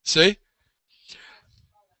 See?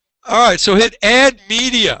 All right, so hit Add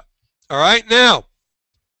Media. All right, now,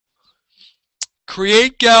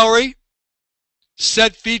 create gallery,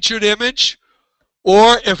 set featured image,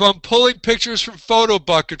 or if I'm pulling pictures from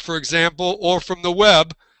PhotoBucket, for example, or from the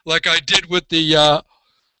web, like I did with the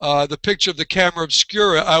picture of the camera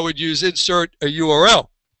obscura, I would use insert a URL.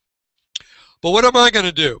 But what am I going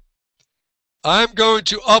to do? I'm going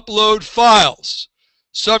to upload files.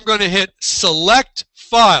 So I'm going to hit Select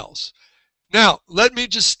Files. Now, let me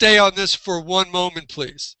just stay on this for one moment,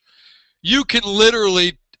 please. You can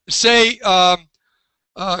literally say,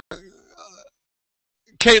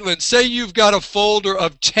 Caitlin, say you've got a folder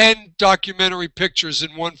of 10 documentary pictures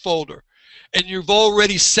in one folder, and you've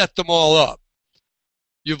already set them all up.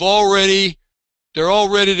 They're all ready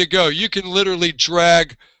to go. You can literally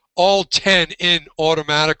drag all 10 in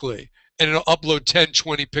automatically, and it'll upload 10,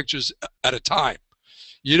 20 pictures at a time.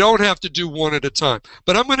 You don't have to do one at a time.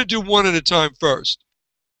 But I'm going to do one at a time first.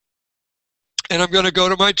 And I'm going to go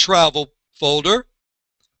to my travel folder,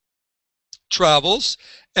 travels,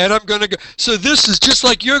 and I'm going to go. So this is just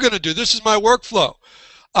like you're going to do. This is my workflow.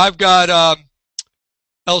 I've got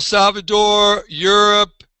El Salvador,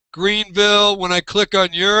 Europe, Greenville. When I click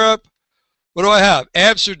on Europe, what do I have?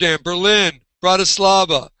 Amsterdam, Berlin,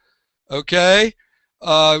 Bratislava, okay?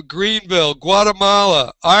 Greenville,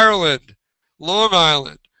 Guatemala, Ireland, Long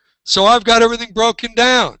Island. So I've got everything broken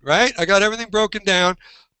down, right? I got everything broken down,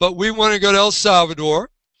 but we want to go to El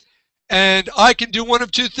Salvador. And I can do one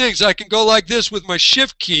of two things. I can go like this with my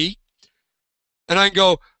shift key, and I can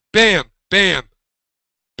go bam, bam,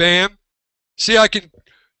 bam. See, I can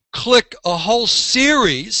click a whole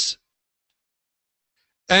series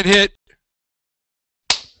and hit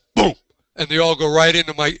boom, and they all go right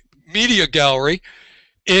into my media gallery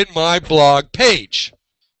in my blog page.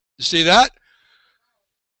 You see that?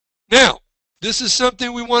 Now, this is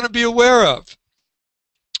something we want to be aware of.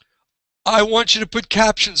 I want you to put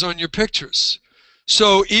captions on your pictures.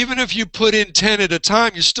 So even if you put in 10 at a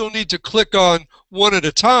time, you still need to click on one at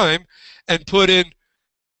a time and put in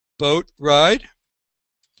boat ride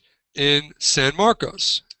in San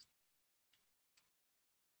Marcos.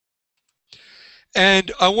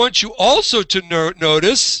 And I want you also to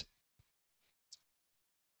notice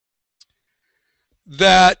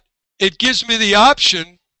that it gives me the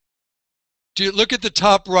option to look at the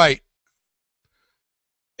top right.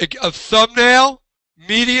 A thumbnail,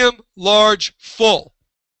 medium, large, full.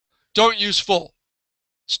 Don't use full.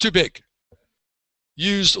 It's too big.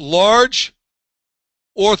 Use large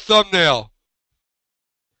or thumbnail.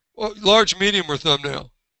 Large, medium, or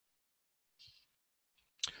thumbnail.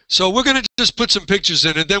 So we're going to just put some pictures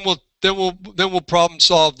in, and then we'll problem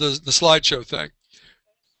solve the slideshow thing.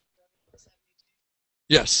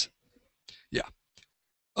 Yes.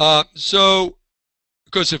 Yeah. So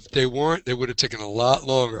because if they weren't, they would have taken a lot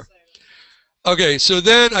longer. Okay. So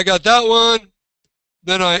then I got that one.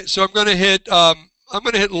 Then I'm going to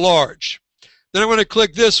hit large. Then I'm going to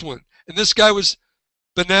click this one, and this guy was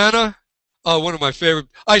banana. Oh, one of my favorite.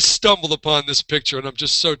 I stumbled upon this picture, and I'm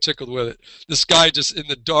just so tickled with it. This guy just in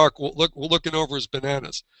the dark, looking over his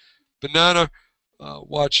bananas. Banana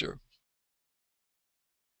watcher.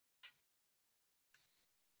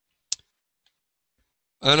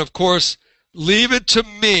 And of course, leave it to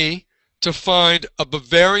me to find a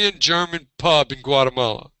Bavarian German pub in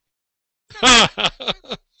Guatemala.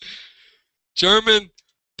 German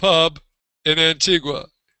pub in Antigua.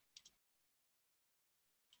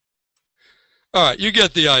 All right, you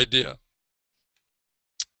get the idea.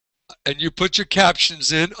 And you put your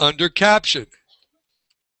captions in under caption.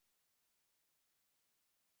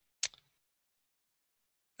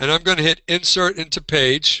 And I'm going to hit insert into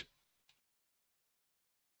page.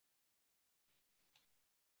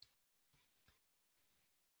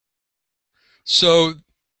 So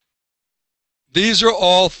these are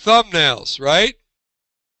all thumbnails, right?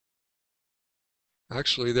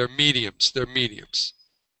 Actually, they're mediums. They're mediums.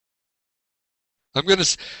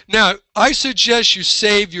 Now, I suggest you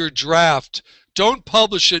save your draft. Don't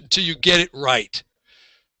publish it until you get it right,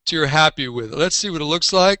 until you're happy with it. Let's see what it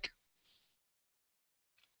looks like.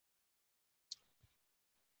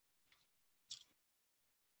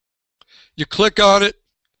 You click on it,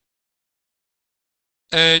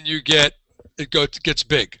 and you get it gets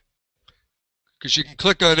big, because you can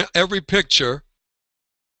click on every picture.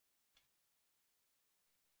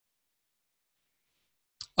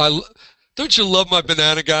 Don't you love my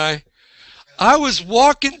banana guy? I was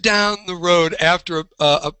walking down the road after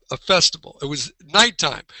a festival. It was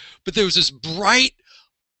nighttime, but there was this bright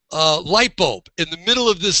light bulb in the middle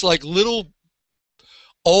of this like little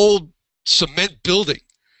old cement building.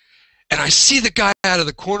 And I see the guy out of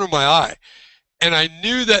the corner of my eye. And I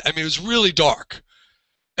knew that, I mean, it was really dark.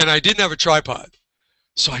 And I didn't have a tripod.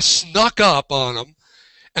 So I snuck up on him.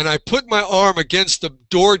 And I put my arm against the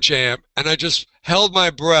door jamb. And I just held my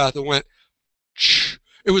breath and went, shh.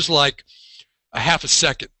 It was like a half a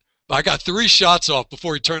second. I got 3 shots off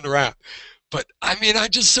before he turned around. But, I mean, I'm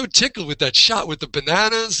just so tickled with that shot with the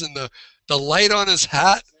bananas and the light on his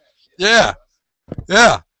hat. Yeah.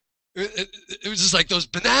 Yeah. It was just like those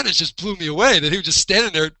bananas just blew me away, that he was just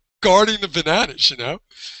standing there guarding the bananas, you know.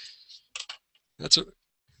 That's what.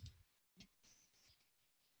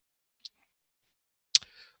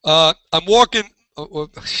 I'm walking. I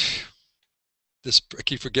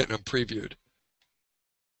keep forgetting I'm previewed.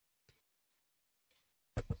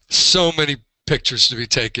 So many pictures to be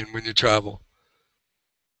taken when you travel.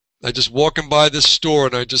 I just walking by this store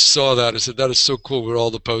and I just saw that. I said, that is so cool with all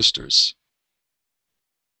the posters.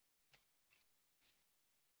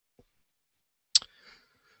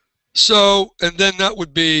 So, and then that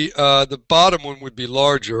would be, the bottom one would be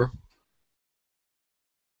larger.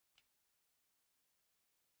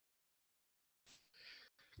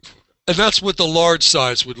 And that's what the large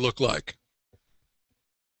size would look like.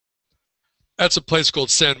 That's a place called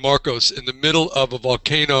San Marcos in the middle of a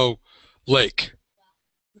volcano lake.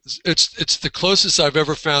 It's the closest I've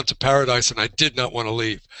ever found to paradise, and I did not want to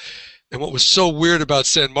leave. And what was so weird about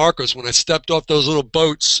San Marcos, when I stepped off those little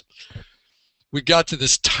boats, we got to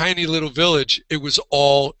this tiny little village. It was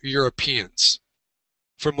all Europeans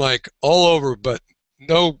from like all over, but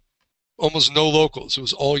almost no locals. It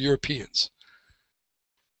was all Europeans.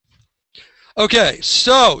 Okay,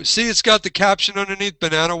 so see, it's got the caption underneath,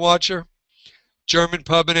 Banana Watcher, German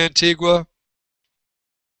pub in Antigua.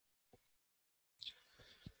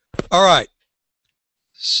 All right,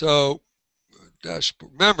 so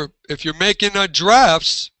remember, if you're making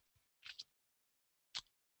drafts,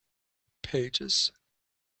 pages.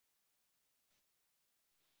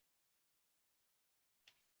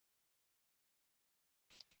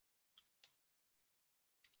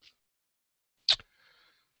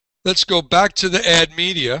 Let's go back to the add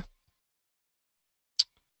media.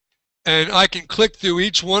 And I can click through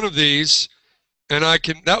each one of these, and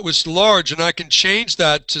that was large, and I can change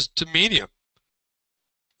that to medium.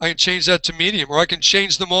 I can change that to medium, or I can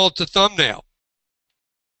change them all to thumbnail.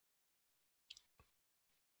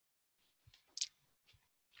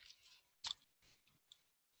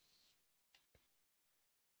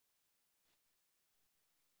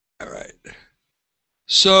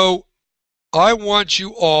 So I want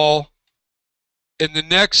you all in the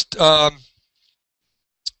next, I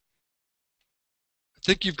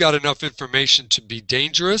think you've got enough information to be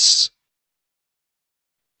dangerous.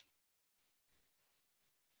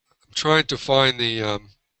 I'm trying to find the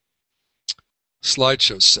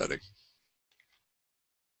slideshow setting.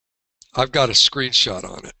 I've got a screenshot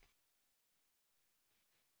on it.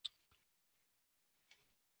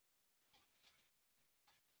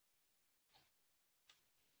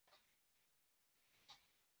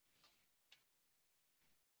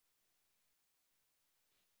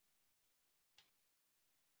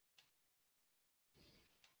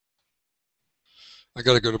 I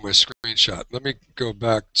got to go to my screenshot. Let me go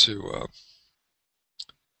back to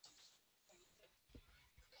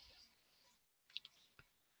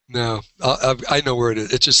no, I know where it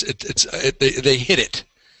is. It's just they hit it.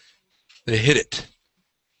 They hit it.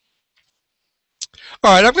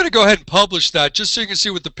 All right, I'm going to go ahead and publish that just so you can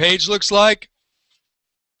see what the page looks like.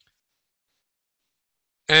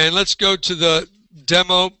 And let's go to the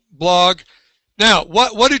demo blog. Now,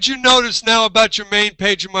 what did you notice now about your main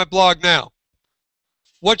page of my blog now?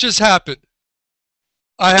 What just happened?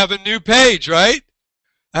 I have a new page, right?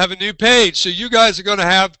 I have a new page. So you guys are going to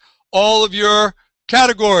have all of your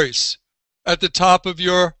categories at the top of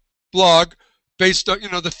your blog based on,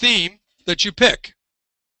 the theme that you pick.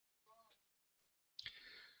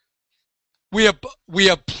 We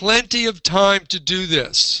have plenty of time to do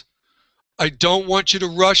this. I don't want you to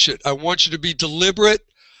rush it. I want you to be deliberate.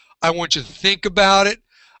 I want you to think about it.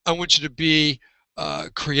 I want you to be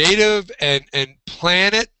creative and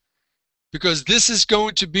plan it, because this is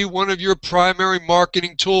going to be one of your primary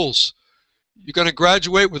marketing tools. You're going to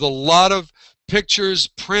graduate with a lot of pictures,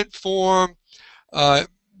 print form.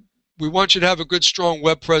 We want you to have a good, strong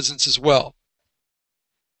web presence as well.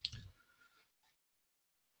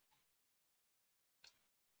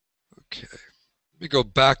 Okay, let me go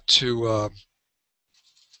back to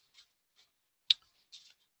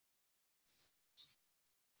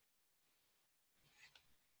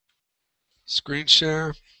screen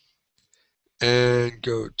share and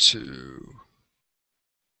go to,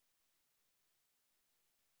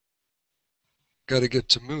 got to get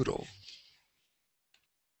to Moodle.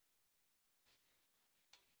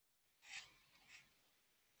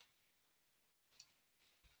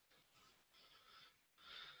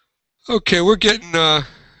 Okay, we're getting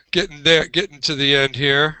there, getting to the end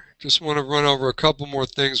here. Just want to run over a couple more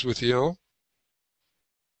things with you.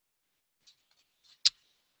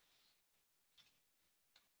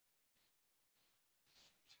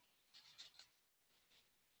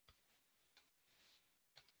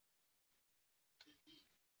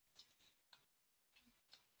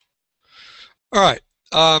 All right.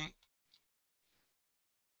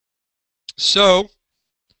 So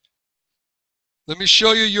let me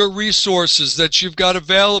show you your resources that you've got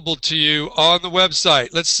available to you on the website.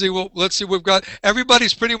 Let's see what we've got.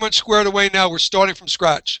 Everybody's pretty much squared away now. We're starting from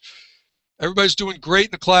scratch. Everybody's doing great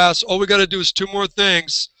in the class. All we got to do is 2 more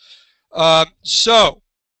things. So,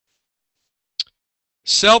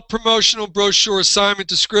 self-promotional brochure assignment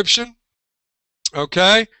description.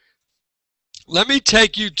 Okay. Let me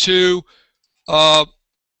take you to a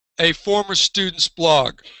former student's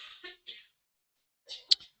blog.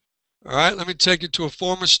 All right, let me take you to a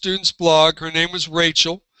former student's blog. Her name was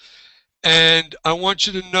Rachel. And I want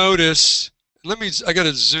you to notice, I got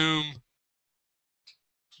to zoom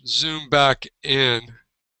back in,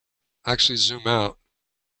 actually zoom out.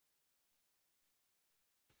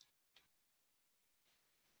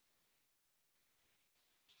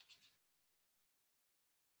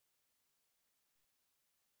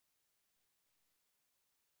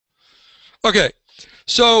 Okay,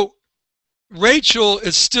 so Rachel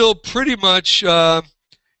is still pretty much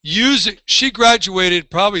she graduated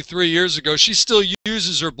probably 3 years ago. She still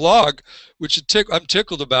uses her blog, which I'm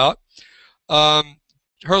tickled about.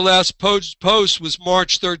 Her last post was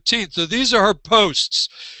March 13th. So these are her posts.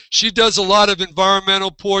 She does a lot of environmental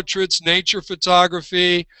portraits, nature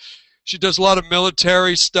photography. She does a lot of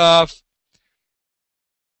military stuff.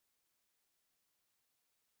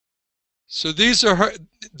 So these are her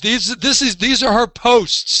these are her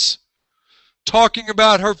posts talking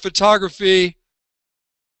about her photography.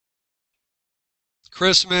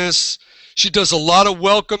 Christmas. She does a lot of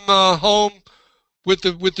welcome home with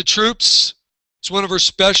the troops. It's one of her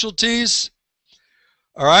specialties.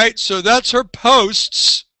 All right, so that's her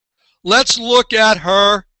posts. Let's look at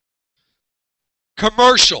her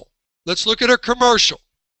commercial. Let's look at her commercial.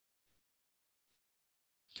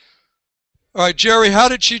 All right, Jerry, how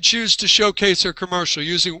did she choose to showcase her commercial?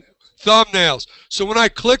 Using thumbnails. So when I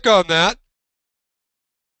click on that,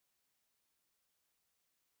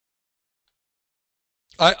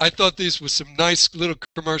 I thought these were some nice little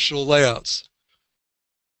commercial layouts.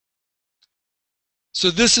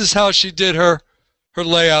 So this is how she did her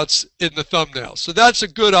layouts in the thumbnail. So that's a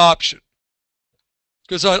good option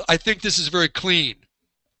because I think this is very clean.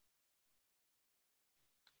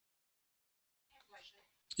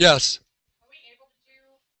 Yes. Are we able to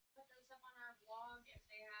put those up on our blog if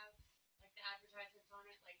they have like the advertisements on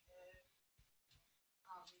it, like the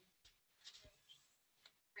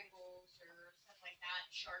Pringles or stuff like that,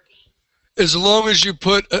 Sharpie? As long as you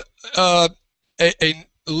put a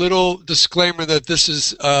little disclaimer that this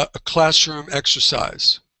is a classroom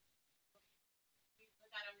exercise. You put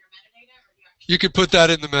that on your metadata, or do you actually? You could put that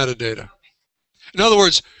in the metadata. Okay. In other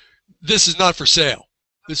words, this is not for sale.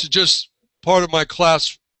 This is just part of my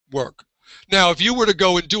class work. Now, if you were to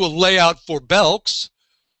go and do a layout for Belks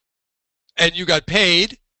and you got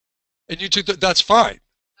paid and you took that's fine. Okay.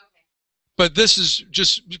 But this is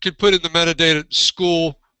just, you could put in the metadata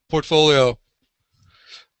school portfolio.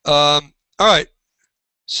 All right.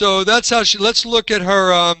 So that's how she, let's look at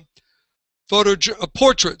her photo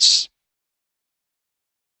portraits.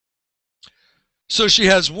 So she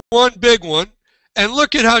has one big one. And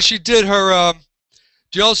look at how she did her,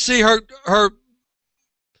 do y'all see her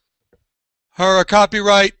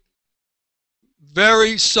copyright?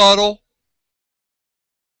 Very subtle.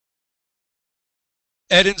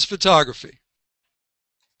 Eden's photography.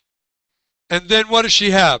 And then what does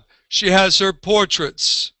she have? She has her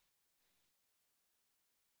portraits.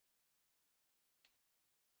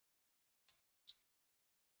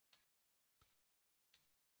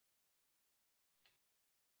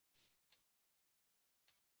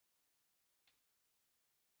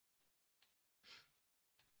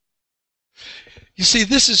 You see,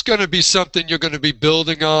 this is going to be something you're going to be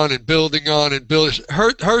building on and building on and building.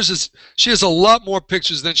 Hers is, she has a lot more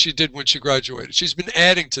pictures than she did when she graduated. She's been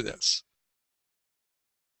adding to this.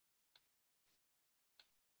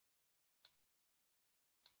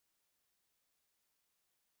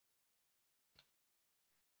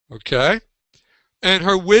 Okay. And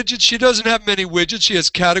her widgets, she doesn't have many widgets. She has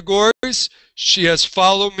categories. She has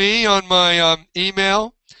follow me on my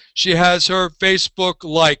email. She has her Facebook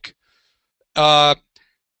like.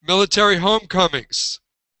 Military homecomings.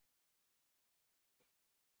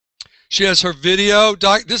 She has her video.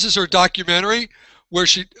 This is her documentary where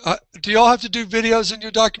she, do y'all have to do videos in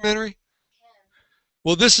your documentary?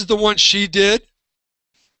 Well, this is the one she did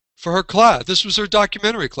for her class. This was her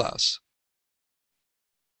documentary class.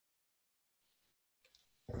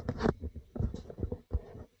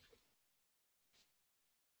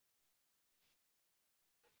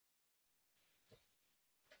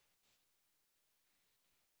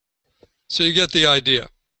 So you get the idea.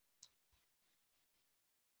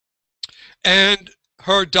 And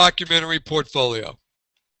her documentary portfolio.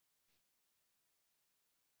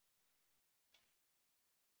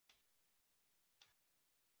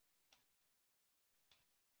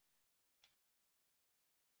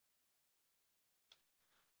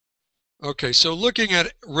 Okay, so looking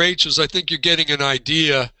at Rachel's, I think you're getting an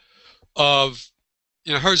idea of,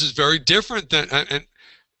 hers is very different than, and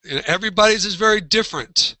everybody's is very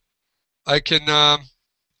different. I can, I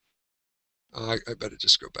better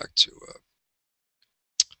just go back to,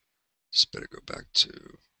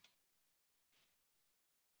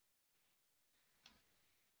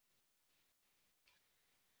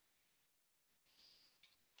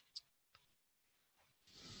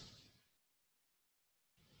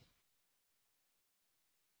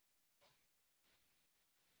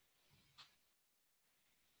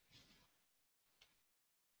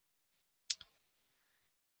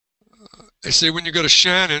 I see when you go to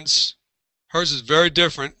Shannon's, hers is very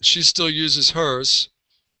different. She still uses hers.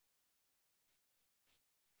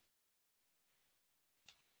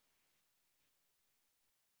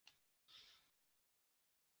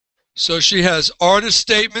 So she has artist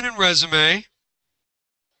statement and resume.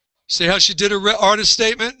 See how she did her artist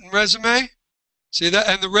statement and resume? See that?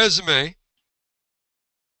 And the resume.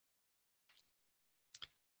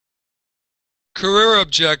 Career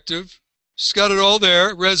objective. She's got it all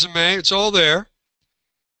there. Resume, it's all there.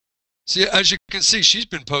 See, as you can see, she's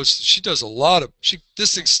been posted. She does a lot of,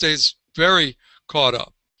 this thing stays very caught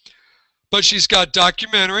up. But she's got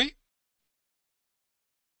documentary.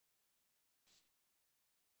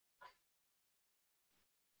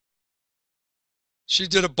 She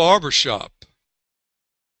did a barber shop.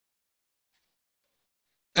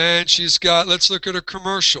 And she's got, let's look at her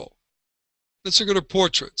commercial. Let's look at her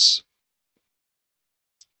portraits.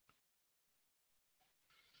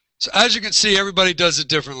 So as you can see, everybody does it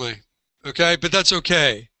differently. Okay, but that's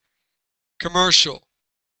okay. Commercial.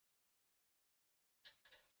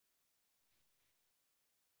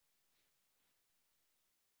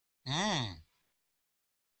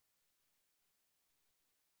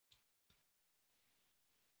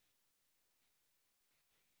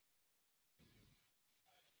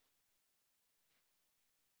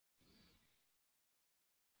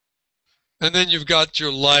 And then you've got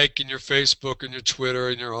your like and your Facebook and your Twitter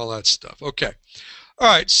and your all that stuff. Okay. All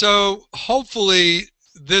right. So hopefully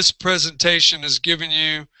this presentation has given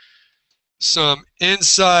you some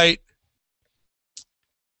insight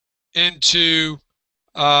into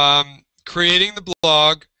creating the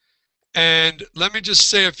blog. And let me just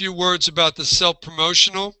say a few words about the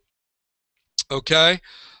self-promotional. Okay.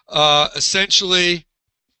 Essentially,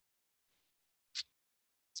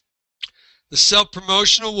 the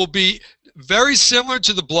self-promotional will be very similar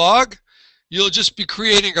to the blog. You'll just be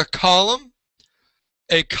creating a column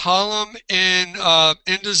in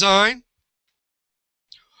InDesign,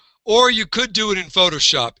 or you could do it in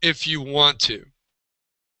Photoshop if you want to.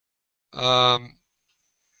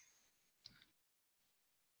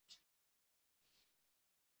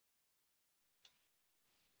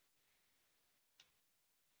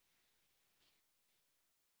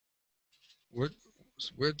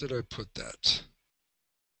 Where did I put that?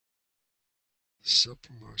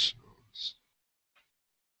 Self-promotionals.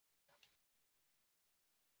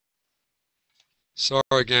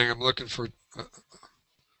 Sorry, gang, I'm looking for...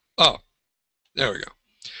 oh, there we go.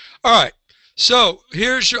 All right, so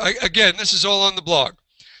here's your... again, this is all on the blog.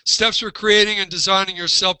 Steps for creating and designing your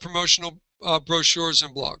self-promotional brochures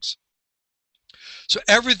and blogs. So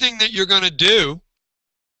everything that you're going to do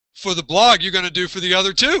for the blog, you're going to do for the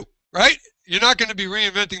other two, right? You're not going to be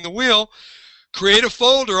reinventing the wheel. Create a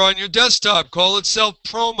folder on your desktop. Call it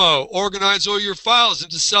self-promo. Organize all your files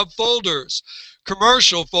into subfolders.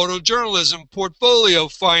 Commercial, photojournalism, portfolio,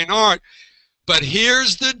 fine art. But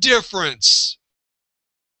here's the difference.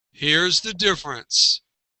 Here's the difference.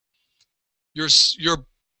 Your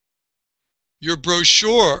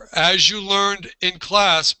brochure, as you learned in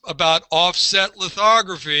class about offset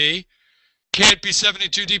lithography, can't be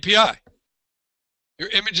 72 dpi. Your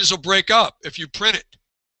images will break up if you print it.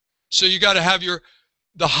 So you got to have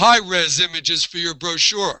the high-res images for your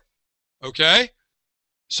brochure, okay?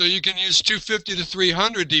 So you can use 250 to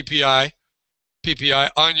 300 dpi, PPI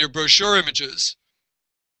on your brochure images.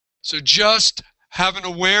 So just have an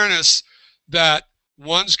awareness that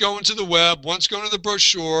one's going to the web, one's going to the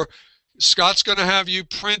brochure. Scott's going to have you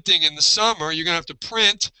printing in the summer. You're going to have to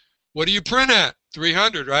print. What do you print at?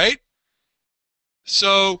 300, right?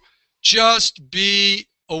 So just be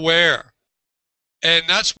aware. And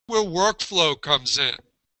that's where workflow comes in,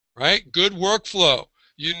 right? Good workflow.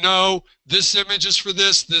 You know this image is for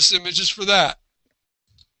this image is for that.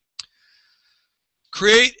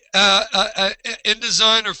 Create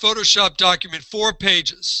InDesign or Photoshop document, 4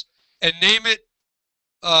 pages, and name it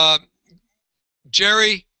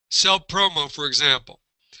Jerry Self-Promo, for example.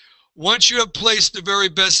 Once you have placed the very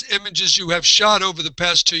best images you have shot over the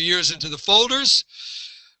past 2 years into the folders,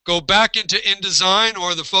 go back into InDesign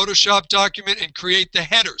or the Photoshop document and create the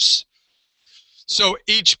headers. So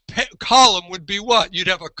each column would be what? You'd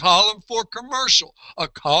have a column for commercial, a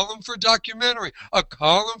column for documentary, a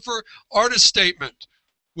column for artist statement.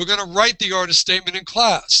 We're going to write the artist statement in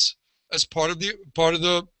class as part of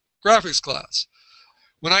the graphics class.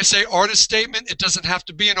 When I say artist statement, it doesn't have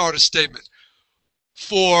to be an artist statement.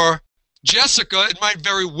 For Jessica, it might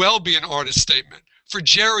very well be an artist statement. For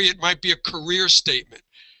Jerry, it might be a career statement.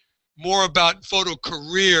 More about photo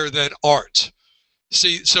career than art.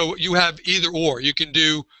 See, so you have either or. You can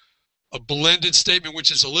do a blended statement, which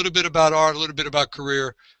is a little bit about art, a little bit about career.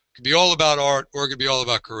 It can be all about art, or it can be all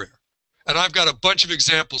about career. And I've got a bunch of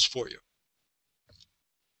examples for you.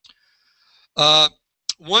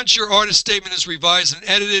 Once your artist statement is revised and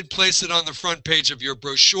edited, place it on the front page of your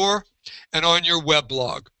brochure and on your web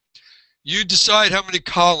blog. You decide how many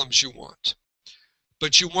columns you want.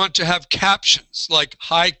 But you want to have captions like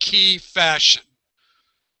high key fashion,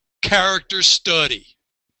 character study,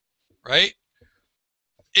 right?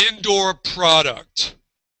 Indoor product,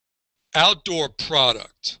 outdoor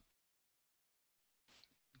product,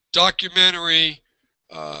 documentary,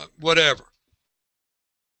 whatever.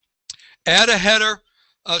 Add a header.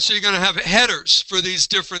 So you're going to have headers for these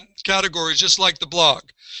different categories, just like the blog.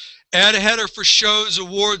 Add a header for shows,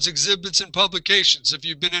 awards, exhibits, and publications if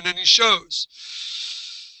you've been in any shows.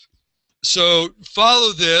 So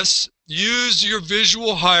follow this. Use your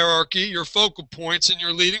visual hierarchy, your focal points, and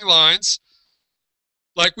your leading lines,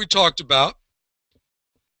 like we talked about.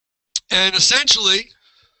 And essentially,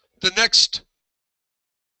 the next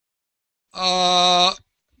 5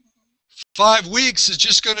 weeks is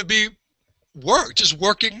just going to be just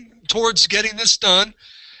working towards getting this done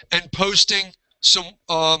and posting some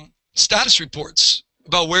status reports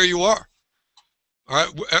about where you are. All right.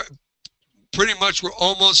 Pretty much we're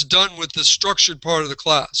almost done with the structured part of the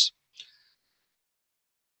class.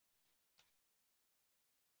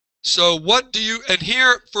 So what do you, and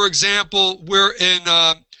here, for example, we're in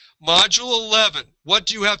Module 11. What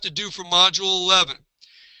do you have to do for Module 11?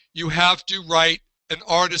 You have to write an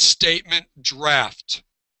artist statement draft.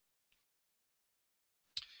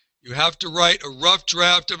 You have to write a rough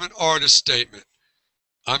draft of an artist statement.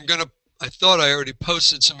 I thought I already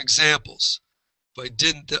posted some examples. If I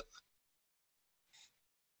didn't,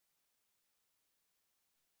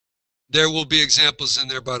 there will be examples in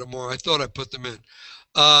there by tomorrow. I thought I put them in.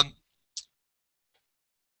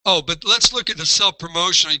 Oh, but let's look at the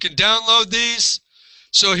self-promotional. You can download these.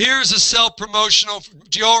 So here's a self-promotional.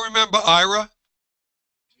 Do you all remember Ira?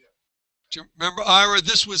 Do you remember Ira?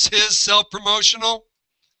 This was his self-promotional.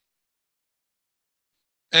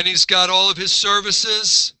 And he's got all of his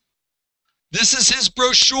services. This is his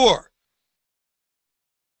brochure.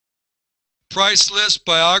 Price list,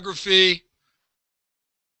 biography,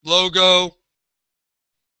 logo.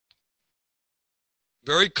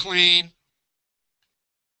 Very clean.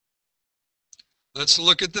 Let's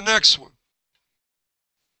look at the next one.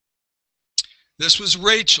 This was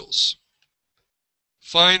Rachel's.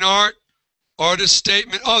 Fine art, artist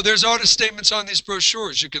statement. Oh, there's artist statements on these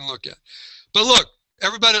brochures you can look at. But look,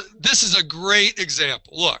 everybody, this is a great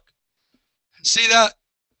example. Look, see that?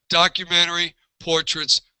 Documentary,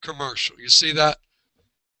 portraits, commercial. You see that?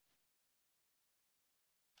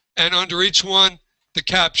 And under each one, the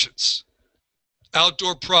captions.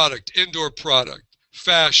 Outdoor product, indoor product,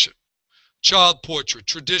 fashion, child portrait,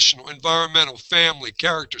 traditional, environmental, family,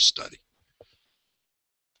 character study.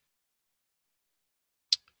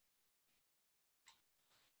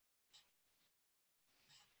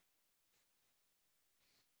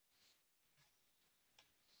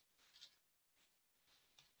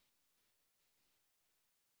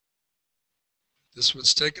 This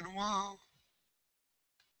one's taking a while.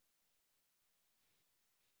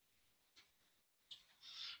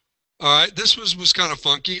 All right, this was kind of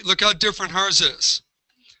funky. Look how different hers is.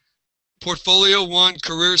 Portfolio 1,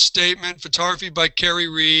 career statement, photography by Kerry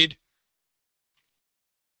Reed.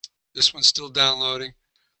 This one's still downloading.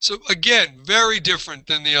 So again, very different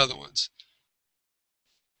than the other ones.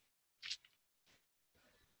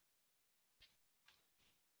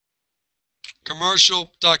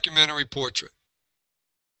 Commercial, documentary, portrait.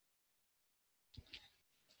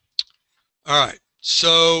 All right,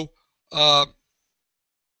 so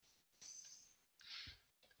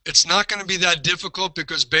it's not going to be that difficult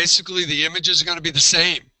because basically the images are going to be the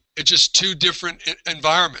same. It's just two different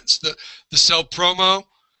environments, the self-promo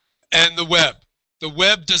and the web. The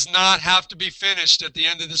web does not have to be finished at the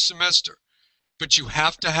end of the semester, but you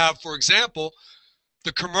have to have, for example,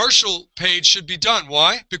 the commercial page should be done.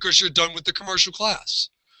 Why? Because you're done with the commercial class.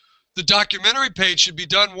 The documentary page should be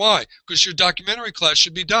done. Why? Because your documentary class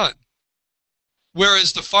should be done.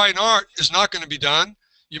 Whereas the fine art is not going to be done.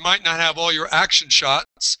 You might not have all your action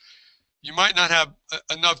shots. You might not have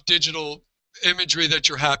enough digital imagery that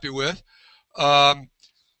you're happy with.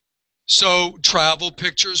 So travel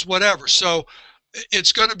pictures, whatever. So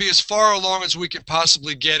it's going to be as far along as we can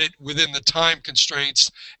possibly get it within the time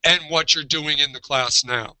constraints and what you're doing in the class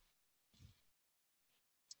now.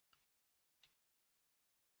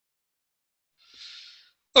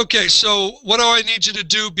 Okay, so what do I need you to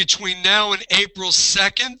do between now and April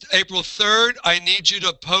 2nd, April 3rd? I need you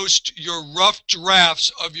to post your rough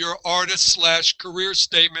drafts of your artist/career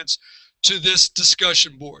statements to this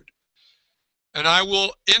discussion board. And I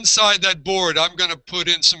will, inside that board, I'm going to put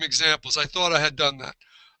in some examples. I thought I had done that.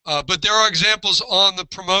 But there are examples on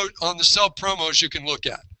the self-promos you can look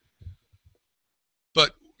at.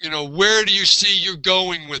 But, you know, where do you see you're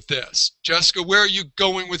going with this? Jessica, where are you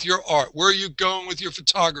going with your art? Where are you going with your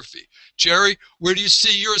photography? Jerry, where do you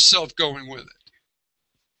see yourself going with it?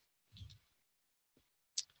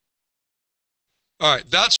 All right,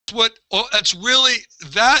 that's really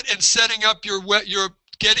that, and setting up your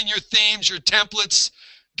getting your themes, your templates.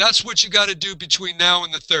 That's what you got to do between now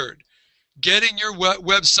and the 3rd. Getting your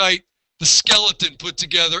website, the skeleton put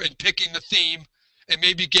together, and picking the theme, and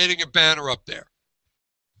maybe getting a banner up there.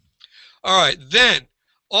 All right, then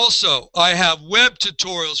also I have web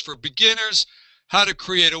tutorials for beginners, how to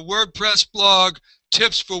create a WordPress blog,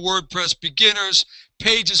 tips for WordPress beginners,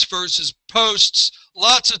 pages versus posts,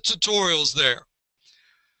 lots of tutorials there.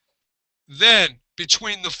 Then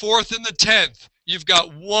between the 4th and the 10th, you've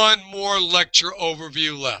got one more lecture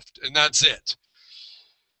overview left, and that's it.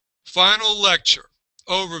 Final lecture,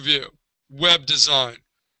 overview, web design,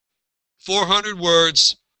 400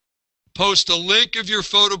 words. Post a link of your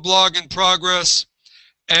photo blog in progress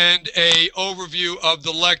and a overview of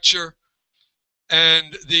the lecture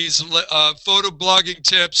and these photo blogging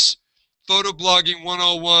tips, photo blogging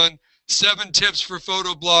 101, 7 tips for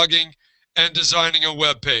photo blogging and designing a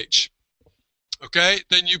web page. Okay,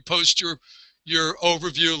 then you post your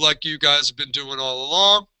overview like you guys have been doing all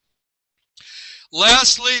along.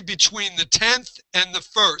 Lastly, between the 10th and the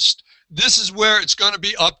 1st, this is where it's going to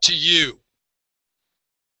be up to you.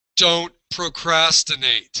 Don't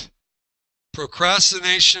procrastinate.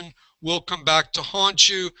 Procrastination will come back to haunt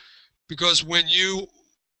you, because when you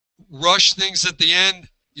rush things at the end,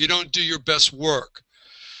 you don't do your best work.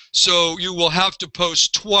 So you will have to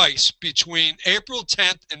post twice between April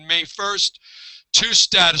 10th and May 1st, 2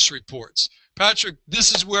 status reports. Patrick,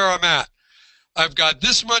 this is where I'm at. I've got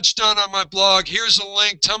this much done on my blog. Here's a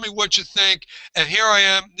link. Tell me what you think. And here I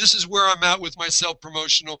am. This is where I'm at with my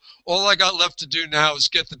self-promotional. All I got left to do now is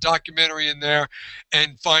get the documentary in there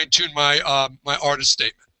and fine-tune my my artist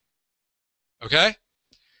statement. Okay?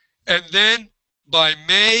 And then by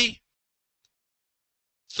May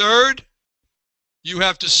 3rd, you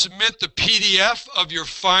have to submit the PDF of your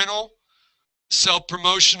final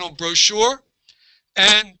self-promotional brochure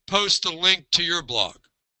and post a link to your blog.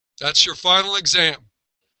 That's your final exam.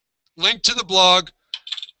 Link to the blog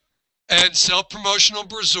and self-promotional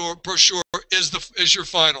brochure is your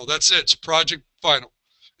final. That's it. It's project final.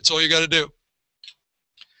 That's all you got to do.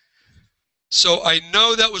 So I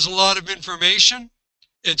know that was a lot of information.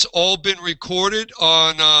 It's all been recorded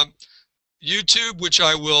on YouTube, which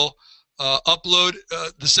I will upload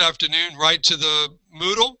this afternoon right to the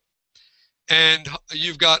Moodle. And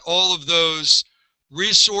you've got all of those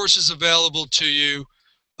resources available to you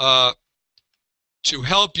to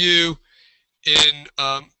help you in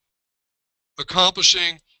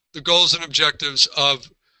accomplishing the goals and objectives of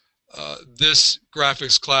this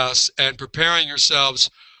graphics class and preparing yourselves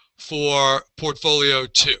for Portfolio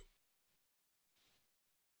 2.